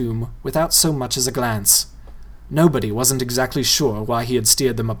Josiah's tomb without so much as a glance. Nobody wasn't exactly sure why he had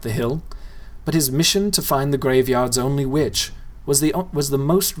steered them up the hill, but his mission to find the graveyard's only witch was the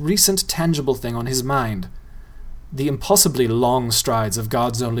most recent tangible thing on his mind. The impossibly long strides of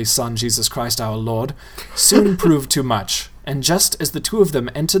God's only Son, Jesus Christ our Lord, soon proved too much, and just as the two of them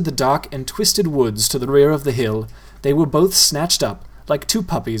entered the dark and twisted woods to the rear of the hill, they were both snatched up like two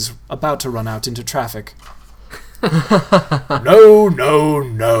puppies about to run out into traffic. "No, no,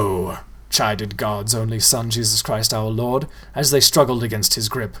 no," chided God's only Son, Jesus Christ our Lord, as they struggled against his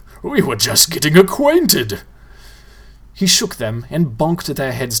grip. "We were just getting acquainted." He shook them and bonked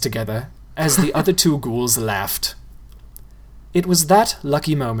their heads together as the other two ghouls laughed. It was that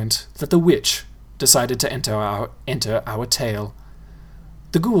lucky moment that the witch decided to enter our tale.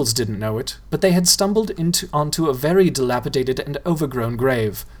 The ghouls didn't know it, but they had stumbled onto a very dilapidated and overgrown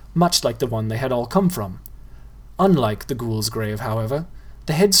grave, much like the one they had all come from. Unlike the ghouls' grave, however,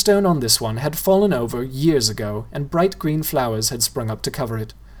 the headstone on this one had fallen over years ago, and bright green flowers had sprung up to cover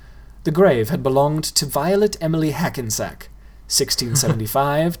it. The grave had belonged to Violet Emily Hackensack,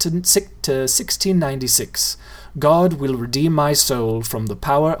 1675 to 1696. God will redeem my soul from the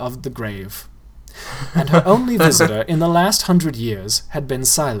power of the grave. And her only visitor in the last 100 years had been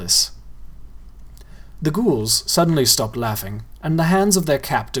Silas. The ghouls suddenly stopped laughing, and the hands of their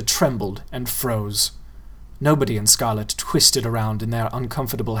captor trembled and froze. Nobody in Scarlet twisted around in their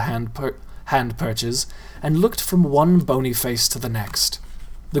uncomfortable hand perches and looked from one bony face to the next.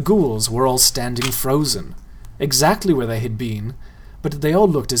 The ghouls were all standing frozen, exactly where they had been, but they all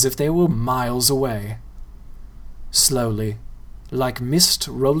looked as if they were miles away. Slowly, like mist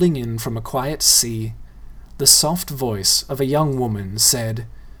rolling in from a quiet sea, the soft voice of a young woman said,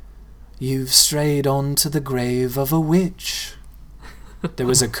 "You've strayed on to the grave of a witch." There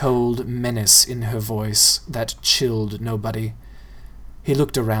was a cold menace in her voice that chilled nobody. He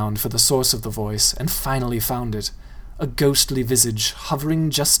looked around for the source of the voice and finally found it, a ghostly visage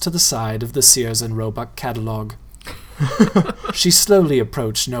hovering just to the side of the Sears and Roebuck catalog. She slowly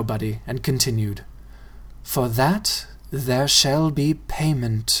approached nobody and continued, "For that there shall be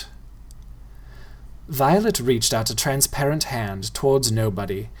payment." Violet reached out a transparent hand towards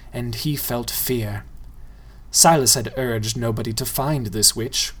nobody, and he felt fear. Silas had urged nobody to find this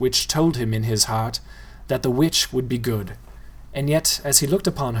witch, which told him in his heart that the witch would be good. And yet, as he looked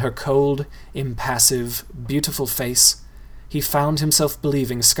upon her cold, impassive, beautiful face, he found himself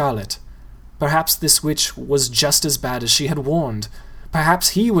believing Scarlet. Perhaps this witch was just as bad as she had warned.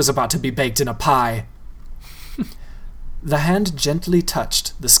 Perhaps he was about to be baked in a pie. The hand gently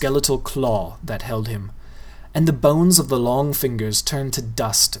touched the skeletal claw that held him, and the bones of the long fingers turned to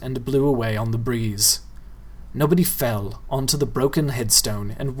dust and blew away on the breeze. Nobody fell onto the broken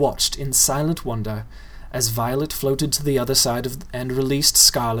headstone and watched in silent wonder as Violet floated to the other side and released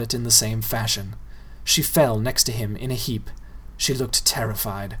Scarlet in the same fashion. She fell next to him in a heap. She looked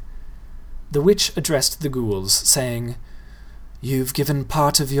terrified. The witch addressed the ghouls, saying, "You've given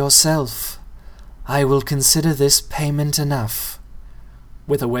part of yourself. I will consider this payment enough."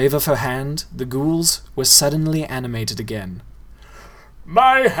 With a wave of her hand, the ghouls were suddenly animated again.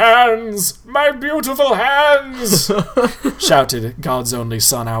 "My hands! My beautiful hands!" shouted God's only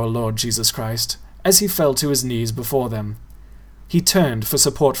Son, our Lord Jesus Christ, as he fell to his knees before them. He turned for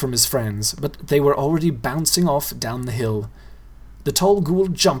support from his friends, but they were already bouncing off down the hill. The tall ghoul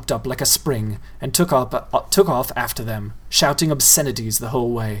jumped up like a spring and took off after them, shouting obscenities the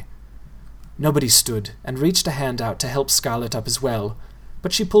whole way. Nobody stood and reached a hand out to help Scarlet up as well,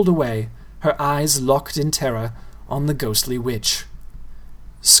 but she pulled away, her eyes locked in terror on the ghostly witch.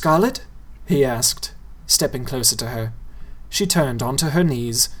 "Scarlet?" he asked, stepping closer to her. She turned onto her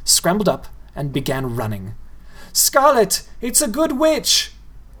knees, scrambled up, and began running. "Scarlet, it's a good witch!"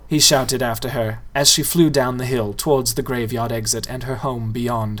 he shouted after her as she flew down the hill towards the graveyard exit and her home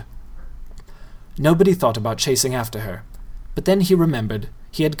beyond. Nobody thought about chasing after her. But then he remembered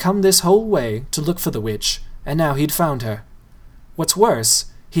he had come this whole way to look for the witch, and now he'd found her. What's worse,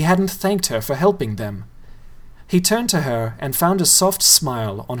 he hadn't thanked her for helping them. He turned to her and found a soft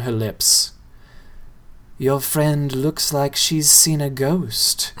smile on her lips. "Your friend looks like she's seen a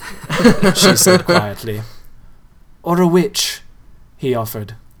ghost," she said quietly. "Or a witch," he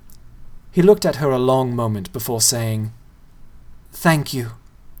offered. He looked at her a long moment before saying, "Thank you."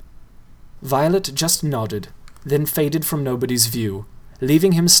 Violet just nodded, then faded from nobody's view,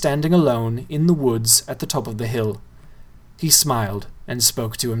 leaving him standing alone in the woods at the top of the hill. He smiled and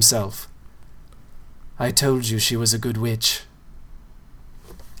spoke to himself. "I told you she was a good witch."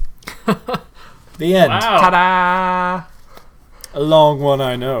 The end. Wow. Ta-da! A long one,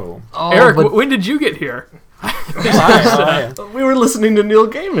 I know. Oh, Eric, but when did you get here? Hi. we were listening to Neil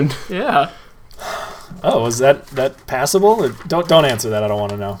Gaiman. Yeah. Oh, was that passable? Don't answer that. I don't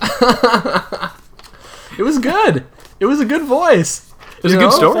want to know. It was good. It was a good voice. It was a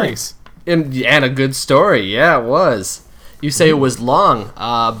good story. Thanks. And a good story. Yeah, it was. You say it was long,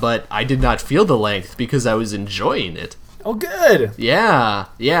 but I did not feel the length because I was enjoying it. Oh, good. Yeah,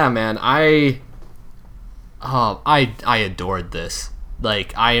 man. I adored this.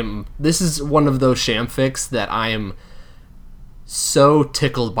 Like, this is one of those shamfics that I am so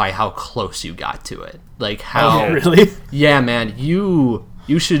tickled by how close you got to it. Like, how... Oh, really? Yeah, man. You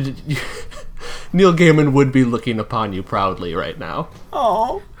should... Neil Gaiman would be looking upon you proudly right now.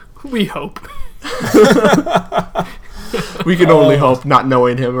 Oh. We hope. We can only hope, not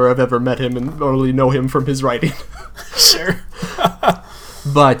knowing him or have ever met him and only know him from his writing. Sure.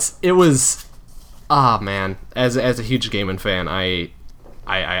 But it was... man. As a huge Gaiman fan,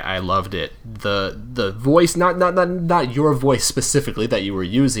 I loved it. The voice, not your voice specifically that you were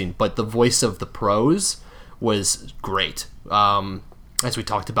using, but the voice of the prose was great. As we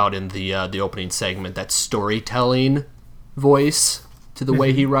talked about in the opening segment, that storytelling voice to the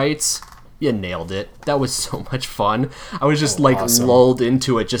way he writes, you nailed it. That was so much fun. I was just awesome. lulled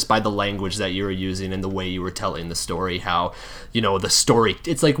into it just by the language that you were using and the way you were telling the story. How, the story,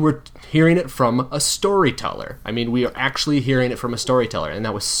 it's like we're hearing it from a storyteller. I mean, we are actually hearing it from a storyteller, and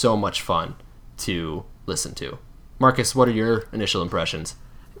that was so much fun to listen to. Marcus, what are your initial impressions?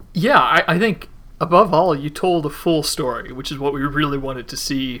 Yeah, I think, above all, you told a full story, which is what we really wanted to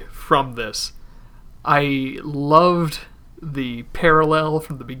see from this. I loved the parallel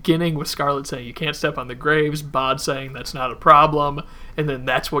from the beginning with Scarlet saying you can't step on the graves, Bod saying that's not a problem, and then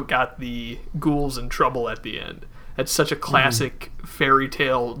that's what got the ghouls in trouble at the end. It's such a classic fairy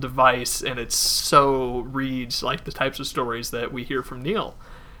tale device, and it so reads like the types of stories that we hear from Neil.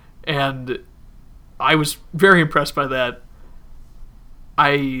 And I was very impressed by that.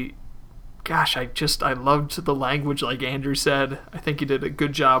 I loved the language, like Andrew said. I think he did a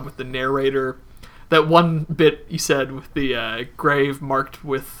good job with the narrator. That one bit he said with the grave marked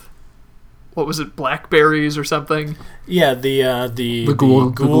with, what was it, blackberries or something? Yeah, the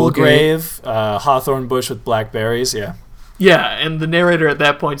ghoul grave, hawthorn bush with blackberries, yeah. Yeah, and the narrator at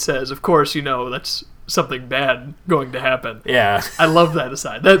that point says, of course, that's something bad going to happen. Yeah. I love that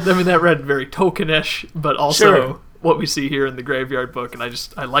aside. That read very tokenish, but also what we see here in the Graveyard Book, and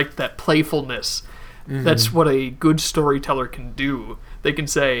I liked that playfulness. Mm-hmm. That's what a good storyteller can do. They can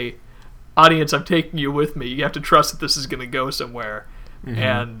say, audience, I'm taking you with me. You have to trust that this is going to go somewhere. Mm-hmm.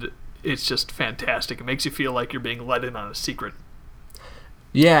 And it's just fantastic. It makes you feel like you're being let in on a secret.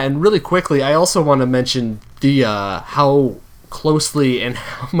 Yeah, and really quickly, I also want to mention the how closely and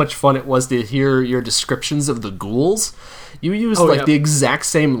how much fun it was to hear your descriptions of the ghouls. You use the exact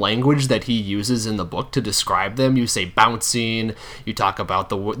same language that he uses in the book to describe them. You say bouncing. You talk about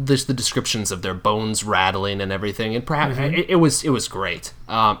the descriptions of their bones rattling and everything. And perhaps it was great.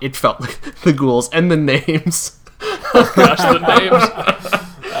 It felt like the ghouls and the names. Oh gosh, the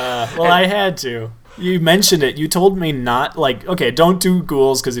names. Well, I had to. You mentioned it. You told me not, okay, don't do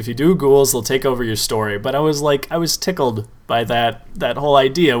ghouls, because if you do ghouls, they'll take over your story. But I was tickled by that whole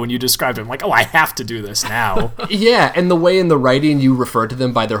idea when you described it. I'm like, oh, I have to do this now. Yeah, and the way in the writing you refer to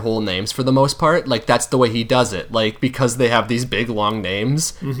them by their whole names for the most part, that's the way he does it. Because they have these big, long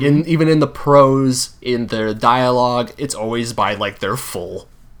names, even in the prose, in their dialogue, it's always by, their full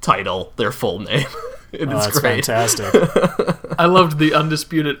title, their full name. That's great. Fantastic. I loved the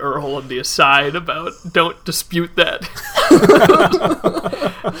undisputed Earl and the aside about don't dispute that.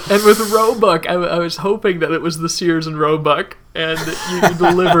 And with Roebuck, I was hoping that it was the Sears and Roebuck, and you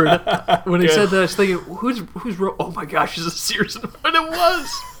delivered. When he said that, I was thinking, who's oh my gosh, it's a Sears and Roebuck. And it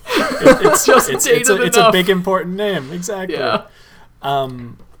was. It's just dated enough. It's a big important name, exactly. Yeah.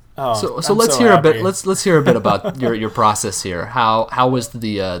 Oh, So I'm let's so hear a happy. bit. Let's hear a bit about your process here. How was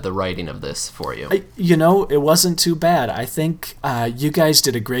the writing of this for you? It wasn't too bad. I think you guys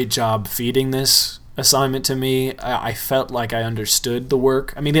did a great job feeding this assignment to me. I felt like I understood the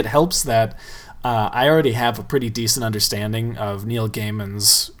work. I mean, it helps that I already have a pretty decent understanding of Neil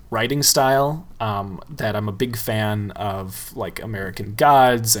Gaiman's writing style, that I'm a big fan of, like, American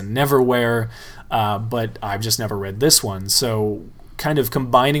Gods and Neverwhere, but I've just never read this one. So kind of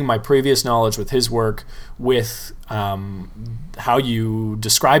combining my previous knowledge with his work with how you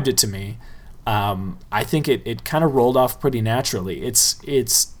described it to me, I think it kind of rolled off pretty naturally.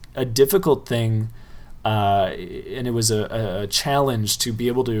 It's a difficult thing, and it was a challenge to be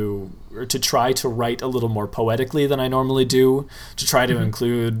able to, or to try to write a little more poetically than I normally do, to try to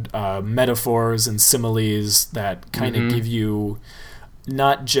include metaphors and similes that kind of give you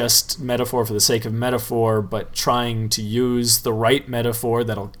not just metaphor for the sake of metaphor, but trying to use the right metaphor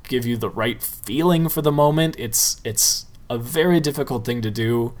that'll give you the right feeling for the moment. It's a very difficult thing to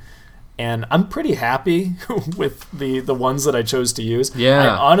do, and I'm pretty happy with the ones that I chose to use.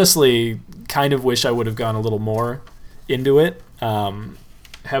 Yeah. I honestly kind of wish I would have gone a little more into it,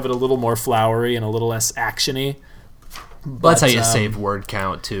 have it a little more flowery and a little less actiony. Well, that's how you save word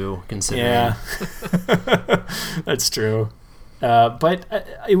count too, considering. Yeah, that's true. But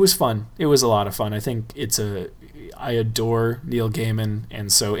it was fun. It was a lot of fun. I think I adore Neil Gaiman,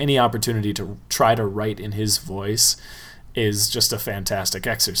 and so any opportunity to try to write in his voice is just a fantastic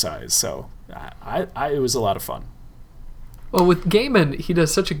exercise. So it was a lot of fun. Well, with Gaiman, he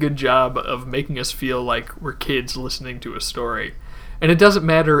does such a good job of making us feel like we're kids listening to a story. And it doesn't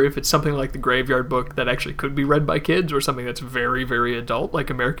matter if it's something like The Graveyard Book that actually could be read by kids, or something that's very, very adult, like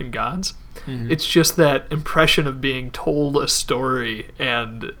American Gods. Mm-hmm. It's just that impression of being told a story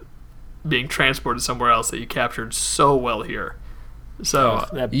and being transported somewhere else that you captured so well here. So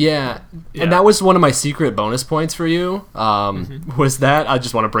yeah. And that was one of my secret bonus points for you, was that, I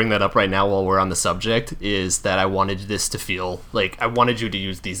just want to bring that up right now while we're on the subject, is that I wanted this to feel like I wanted you to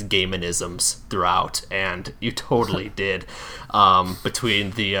use these Gaimanisms throughout, and you totally did,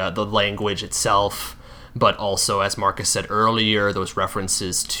 between the language itself, but also, as Marcus said earlier, those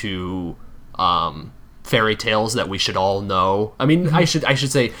references to fairy tales that we should all know. I mean, I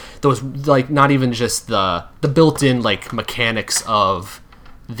should say those, like, not even just the built-in, like, mechanics of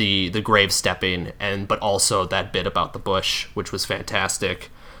the grave stepping, but also that bit about the bush, which was fantastic.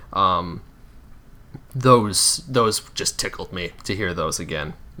 Those just tickled me to hear those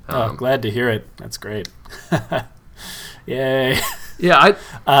again. Glad to hear it. That's great. Yay. Yeah.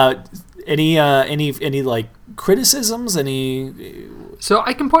 Any like criticisms? So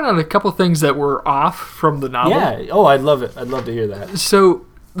I can point out a couple things that were off from the novel. Yeah. Oh, I'd love it. I'd love to hear that. So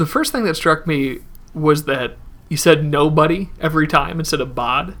the first thing that struck me was that you said nobody every time instead of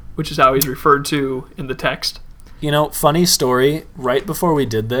bod, which is how he's referred to in the text. Funny story. Right before we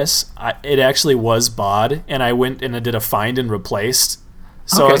did this, it actually was bod, and I went and I did a find and replaced.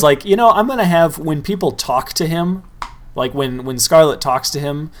 So I was like, I'm going to have, when people talk to him, like when Scarlett talks to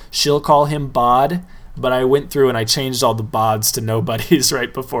him, she'll call him bod, but I went through and I changed all the bods to nobodies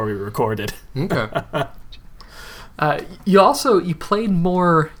right before we recorded. Okay. You played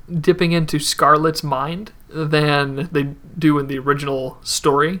more dipping into Scarlett's mind than they do in the original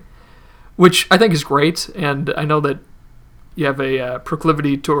story, which I think is great, and I know that you have a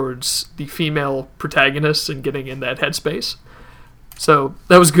proclivity towards the female protagonists and getting in that headspace. So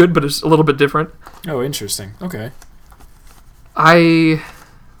that was good, but it's a little bit different. Oh, interesting. Okay. I'm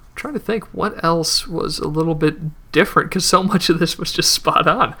trying to think what else was a little bit different, because so much of this was just spot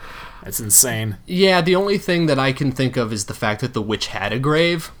on. That's insane. Yeah, the only thing that I can think of is the fact that the witch had a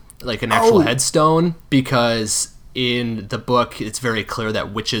grave, like an actual headstone, because in the book it's very clear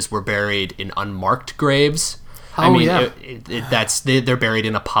that witches were buried in unmarked graves. They're buried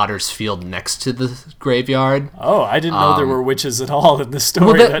in a potter's field next to the graveyard. Oh, I didn't know there were witches at all in this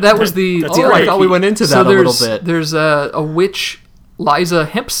story. Well, that was the... That's I thought we went into that a little bit. There's a witch, Liza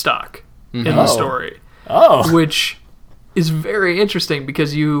Hempstock, in the story. Oh. Which is very interesting,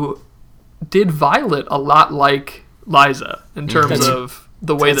 because you did Violet a lot like Liza in terms of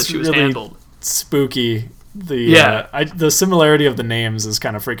the way that she was really handled. Spooky. The similarity of the names is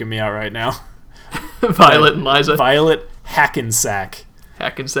kind of freaking me out right now. Violet and Liza. Violet Hackensack.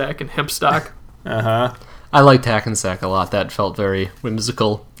 Hackensack and Hempstock. Uh-huh. I liked Hackensack a lot. That felt very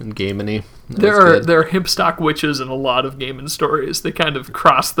whimsical and Gaiman-y. There are Hempstock witches in a lot of Gaiman stories. They kind of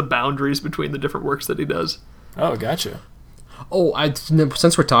cross the boundaries between the different works that he does. Oh, gotcha. Oh,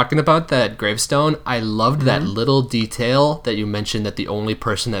 since we're talking about that gravestone, I loved that little detail that you mentioned, that the only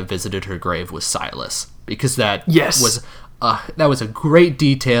person that visited her grave was Silas, because that was that was a great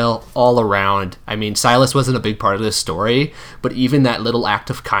detail all around. I mean, Silas wasn't a big part of this story, but even that little act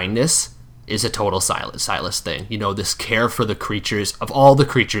of kindness is a total Silas thing. You know, this care for the creatures, of all the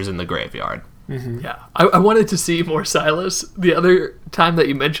creatures in the graveyard. Yeah, I wanted to see more Silas. The other time that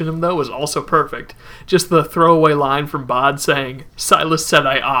you mentioned him, though, was also perfect. Just the throwaway line from Bod saying, "Silas said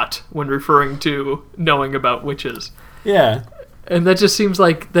I ought," when referring to knowing about witches. Yeah. And that just seems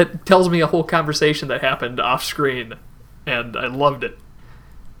like that tells me a whole conversation that happened off screen, and I loved it.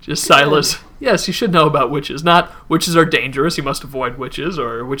 Just Silas, yes, you should know about witches. Not witches are dangerous, you must avoid witches,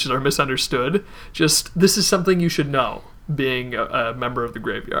 or witches are misunderstood. Just, this is something you should know, being a member of the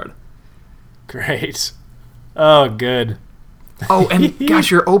graveyard. Great. Oh, good. Oh, and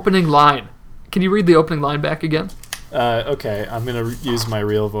gosh, your opening line. Can you read the opening line back again? Okay, I'm going to use my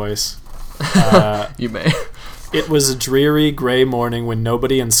real voice. You may. It was a dreary, grey morning when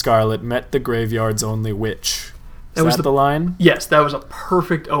nobody in Scarlet met the graveyard's only witch. Is that the line? Yes, that was a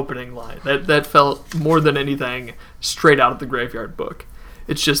perfect opening line. That felt more than anything straight out of the Graveyard Book.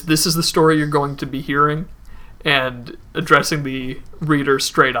 It's just, this is the story you're going to be hearing, and addressing the reader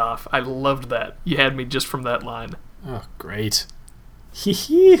straight off. I loved that. You had me just from that line. Oh, great. Hee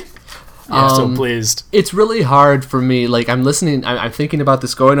hee. I'm so pleased. It's really hard for me. Like, I'm listening, I'm thinking about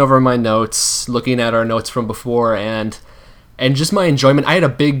this, going over my notes, looking at our notes from before, and just my enjoyment. I had a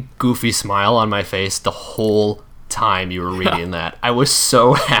big, goofy smile on my face the whole time you were reading that. I was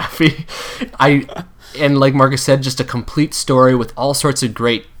so happy. And like Marcus said, just a complete story with all sorts of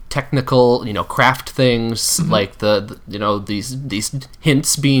great technical, craft things, like the these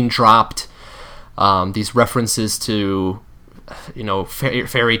hints being dropped, these references to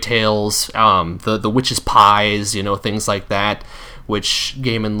fairy tales, the witches' pies, things like that, which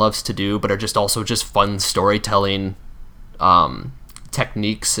Gaiman loves to do, but are just also just fun storytelling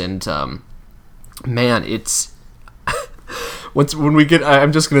techniques. And man, it's when we get,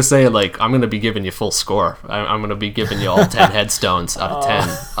 I'm just gonna say, like, I'm gonna be giving you full score. I'm gonna be giving you all 10 headstones out of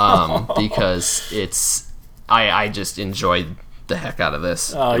 10, because I just enjoyed the heck out of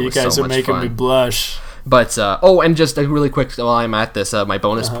this. Oh, you guys are making me blush. But and just really quick while I'm at this, my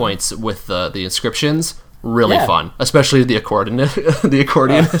bonus points with the inscriptions, really fun, especially the accordionist.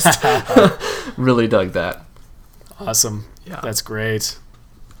 Really dug that. Awesome. Yeah, that's great.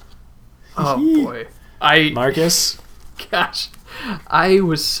 Oh boy, Marcus. Gosh, I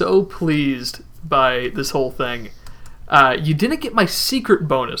was so pleased by this whole thing. You didn't get my secret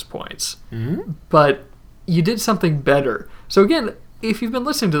bonus points, but you did something better. So again, if you've been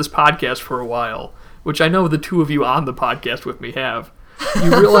listening to this podcast for a while, which I know the two of you on the podcast with me have, you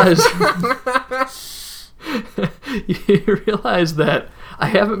realize that I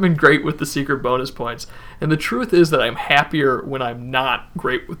haven't been great with the secret bonus points. And the truth is that I'm happier when I'm not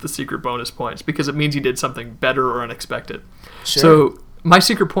great with the secret bonus points, because it means you did something better or unexpected. Sure. So my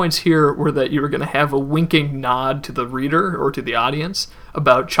secret points here were that you were going to have a winking nod to the reader or to the audience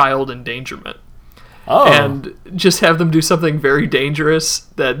about child endangerment. Oh. And just have them do something very dangerous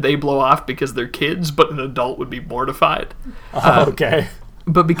that they blow off because they're kids, but an adult would be mortified. Okay.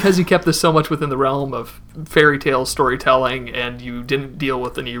 But because you kept this so much within the realm of fairy tale storytelling, and you didn't deal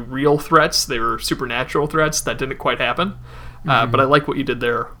with any real threats, they were supernatural threats, that didn't quite happen. But I like what you did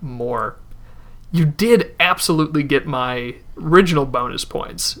there more. You did absolutely get my original bonus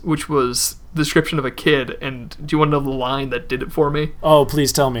points, which was the description of a kid. And do you want to know the line that did it for me? Oh,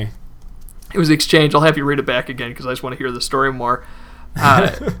 please tell me. It was the exchange. I'll have you read it back again because I just want to hear the story more.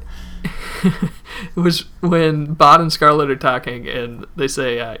 It was when Bod and Scarlet are talking, and they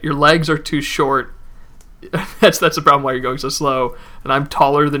say, your legs are too short. That's the problem why you're going so slow. And I'm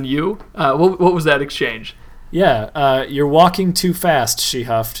taller than you. What was that exchange? Yeah, you're walking too fast, she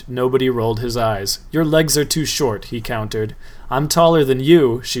huffed. Nobody rolled his eyes. Your legs are too short, he countered. I'm taller than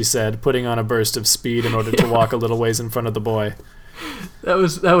you, she said, putting on a burst of speed in order to walk a little ways in front of the boy. That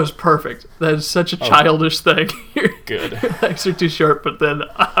was perfect. That is such a childish thing. Good. Your legs are too short, but then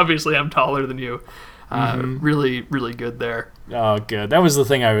obviously I'm taller than you. Really, really good there. Oh, good. That was the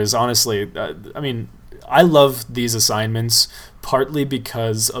thing I was honestly... I love these assignments partly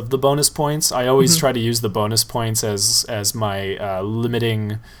because of the bonus points. I always try to use the bonus points as my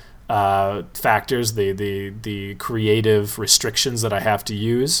limiting factors, the creative restrictions that I have to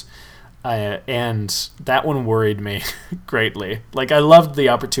use. And that one worried me greatly. Like, I loved the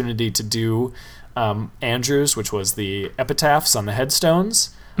opportunity to do Andrews, which was the epitaphs on the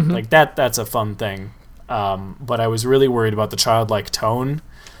headstones. Like, that's a fun thing. But I was really worried about the childlike tone.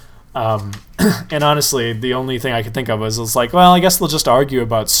 And honestly, the only thing I could think of was like, well, I guess they'll just argue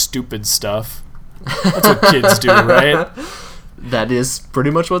about stupid stuff. That's what kids do, right? That is pretty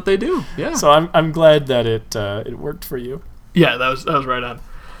much what they do. Yeah. So I'm glad that it worked for you. Yeah, that was right on.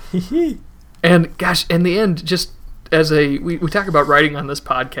 And gosh, in the end, just as we talk about writing on this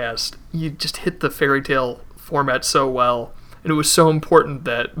podcast, you just hit the fairy tale format so well. And it was so important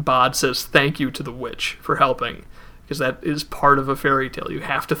that Bod says thank you to the witch for helping, because that is part of a fairy tale. You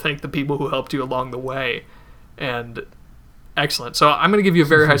have to thank the people who helped you along the way. And excellent. So I'm going to give you a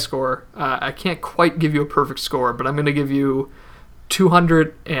very high score. I can't quite give you a perfect score, but I'm going to give you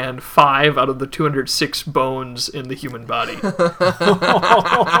 205 out of the 206 bones in the human body.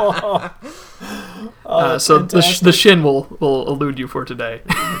 So the shin will elude you for today.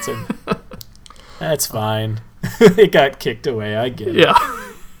 That's fine. It got kicked away. I get it.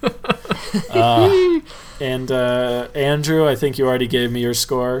 Yeah. And Andrew, I think you already gave me your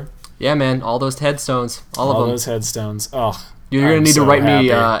score. Yeah, man, all those headstones, all of them. Those headstones. Oh, You're going to need to write happy.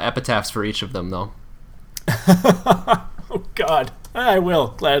 me epitaphs for each of them, though. Oh, God. I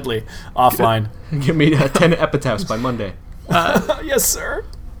will, gladly. Offline. Give me 10 epitaphs by Monday. Yes, sir.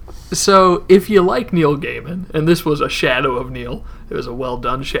 So if you like Neil Gaiman, and this was a shadow of Neil, it was a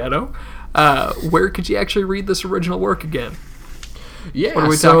well-done shadow, where could you actually read this original work again? Yeah, What are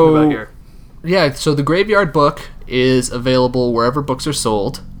we talking about here? Yeah, so the Graveyard Book is available wherever books are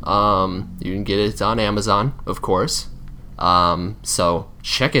sold. You can get it on Amazon, of course. So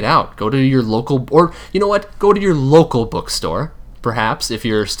check it out. Go to your local, or you know what? Go to your local bookstore, perhaps, if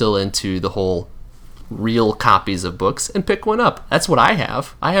you're still into the whole real copies of books, and pick one up. That's what I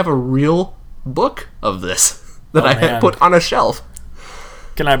have. I have a real book of this that I man. put on a shelf.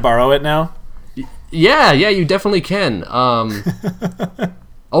 Can I borrow it now? Yeah, you definitely can.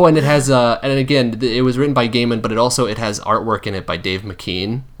 Oh, and it has, and again, it was written by Gaiman, but it has artwork in it by Dave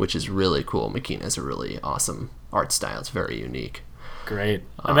McKean, which is really cool. McKean has a really awesome art style. It's very unique. Great.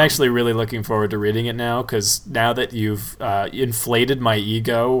 I'm actually really looking forward to reading it now, because now that you've inflated my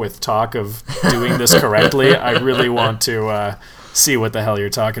ego with talk of doing this correctly, I really want to see what the hell you're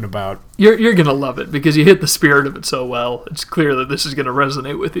talking about. You're going to love it, because you hit the spirit of it so well. It's clear that this is going to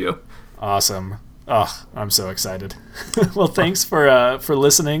resonate with you. Awesome. Oh, I'm so excited. Well, thanks for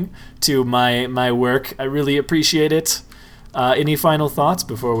listening to my work. I really appreciate it. Any final thoughts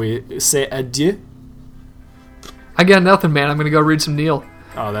before we say adieu? I got nothing, man. I'm going to go read some Neil.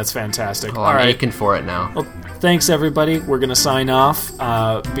 Oh, that's fantastic. Oh, All I'm right. aching for it now. Well, thanks, everybody. We're going to sign off.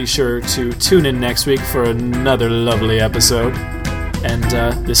 Be sure to tune in next week for another lovely episode. And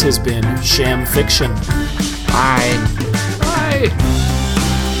this has been Sham Fiction. Bye. Bye!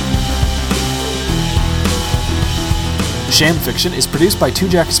 Sham Fiction is produced by Two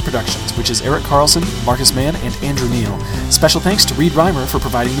Jackets Productions, which is Eric Carlson, Marcus Mann, and Andrew Neal. Special thanks to Reed Reimer for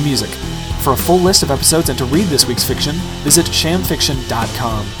providing the music. For a full list of episodes and to read this week's fiction, visit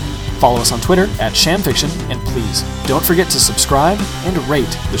shamfiction.com. Follow us on Twitter @shamfiction, and please don't forget to subscribe and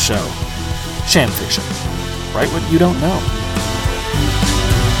rate the show. Sham Fiction. Write what you don't know.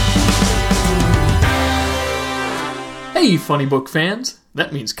 Hey, funny book fans.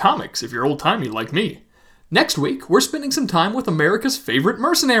 That means comics if you're old-timey like me. Next week, we're spending some time with America's favorite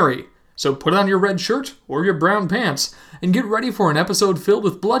mercenary. So put on your red shirt or your brown pants and get ready for an episode filled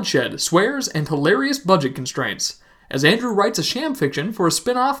with bloodshed, swears, and hilarious budget constraints, as Andrew writes a sham fiction for a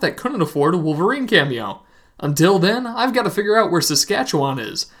spin-off that couldn't afford a Wolverine cameo. Until then, I've got to figure out where Saskatchewan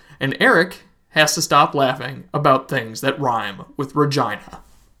is, and Eric has to stop laughing about things that rhyme with Regina.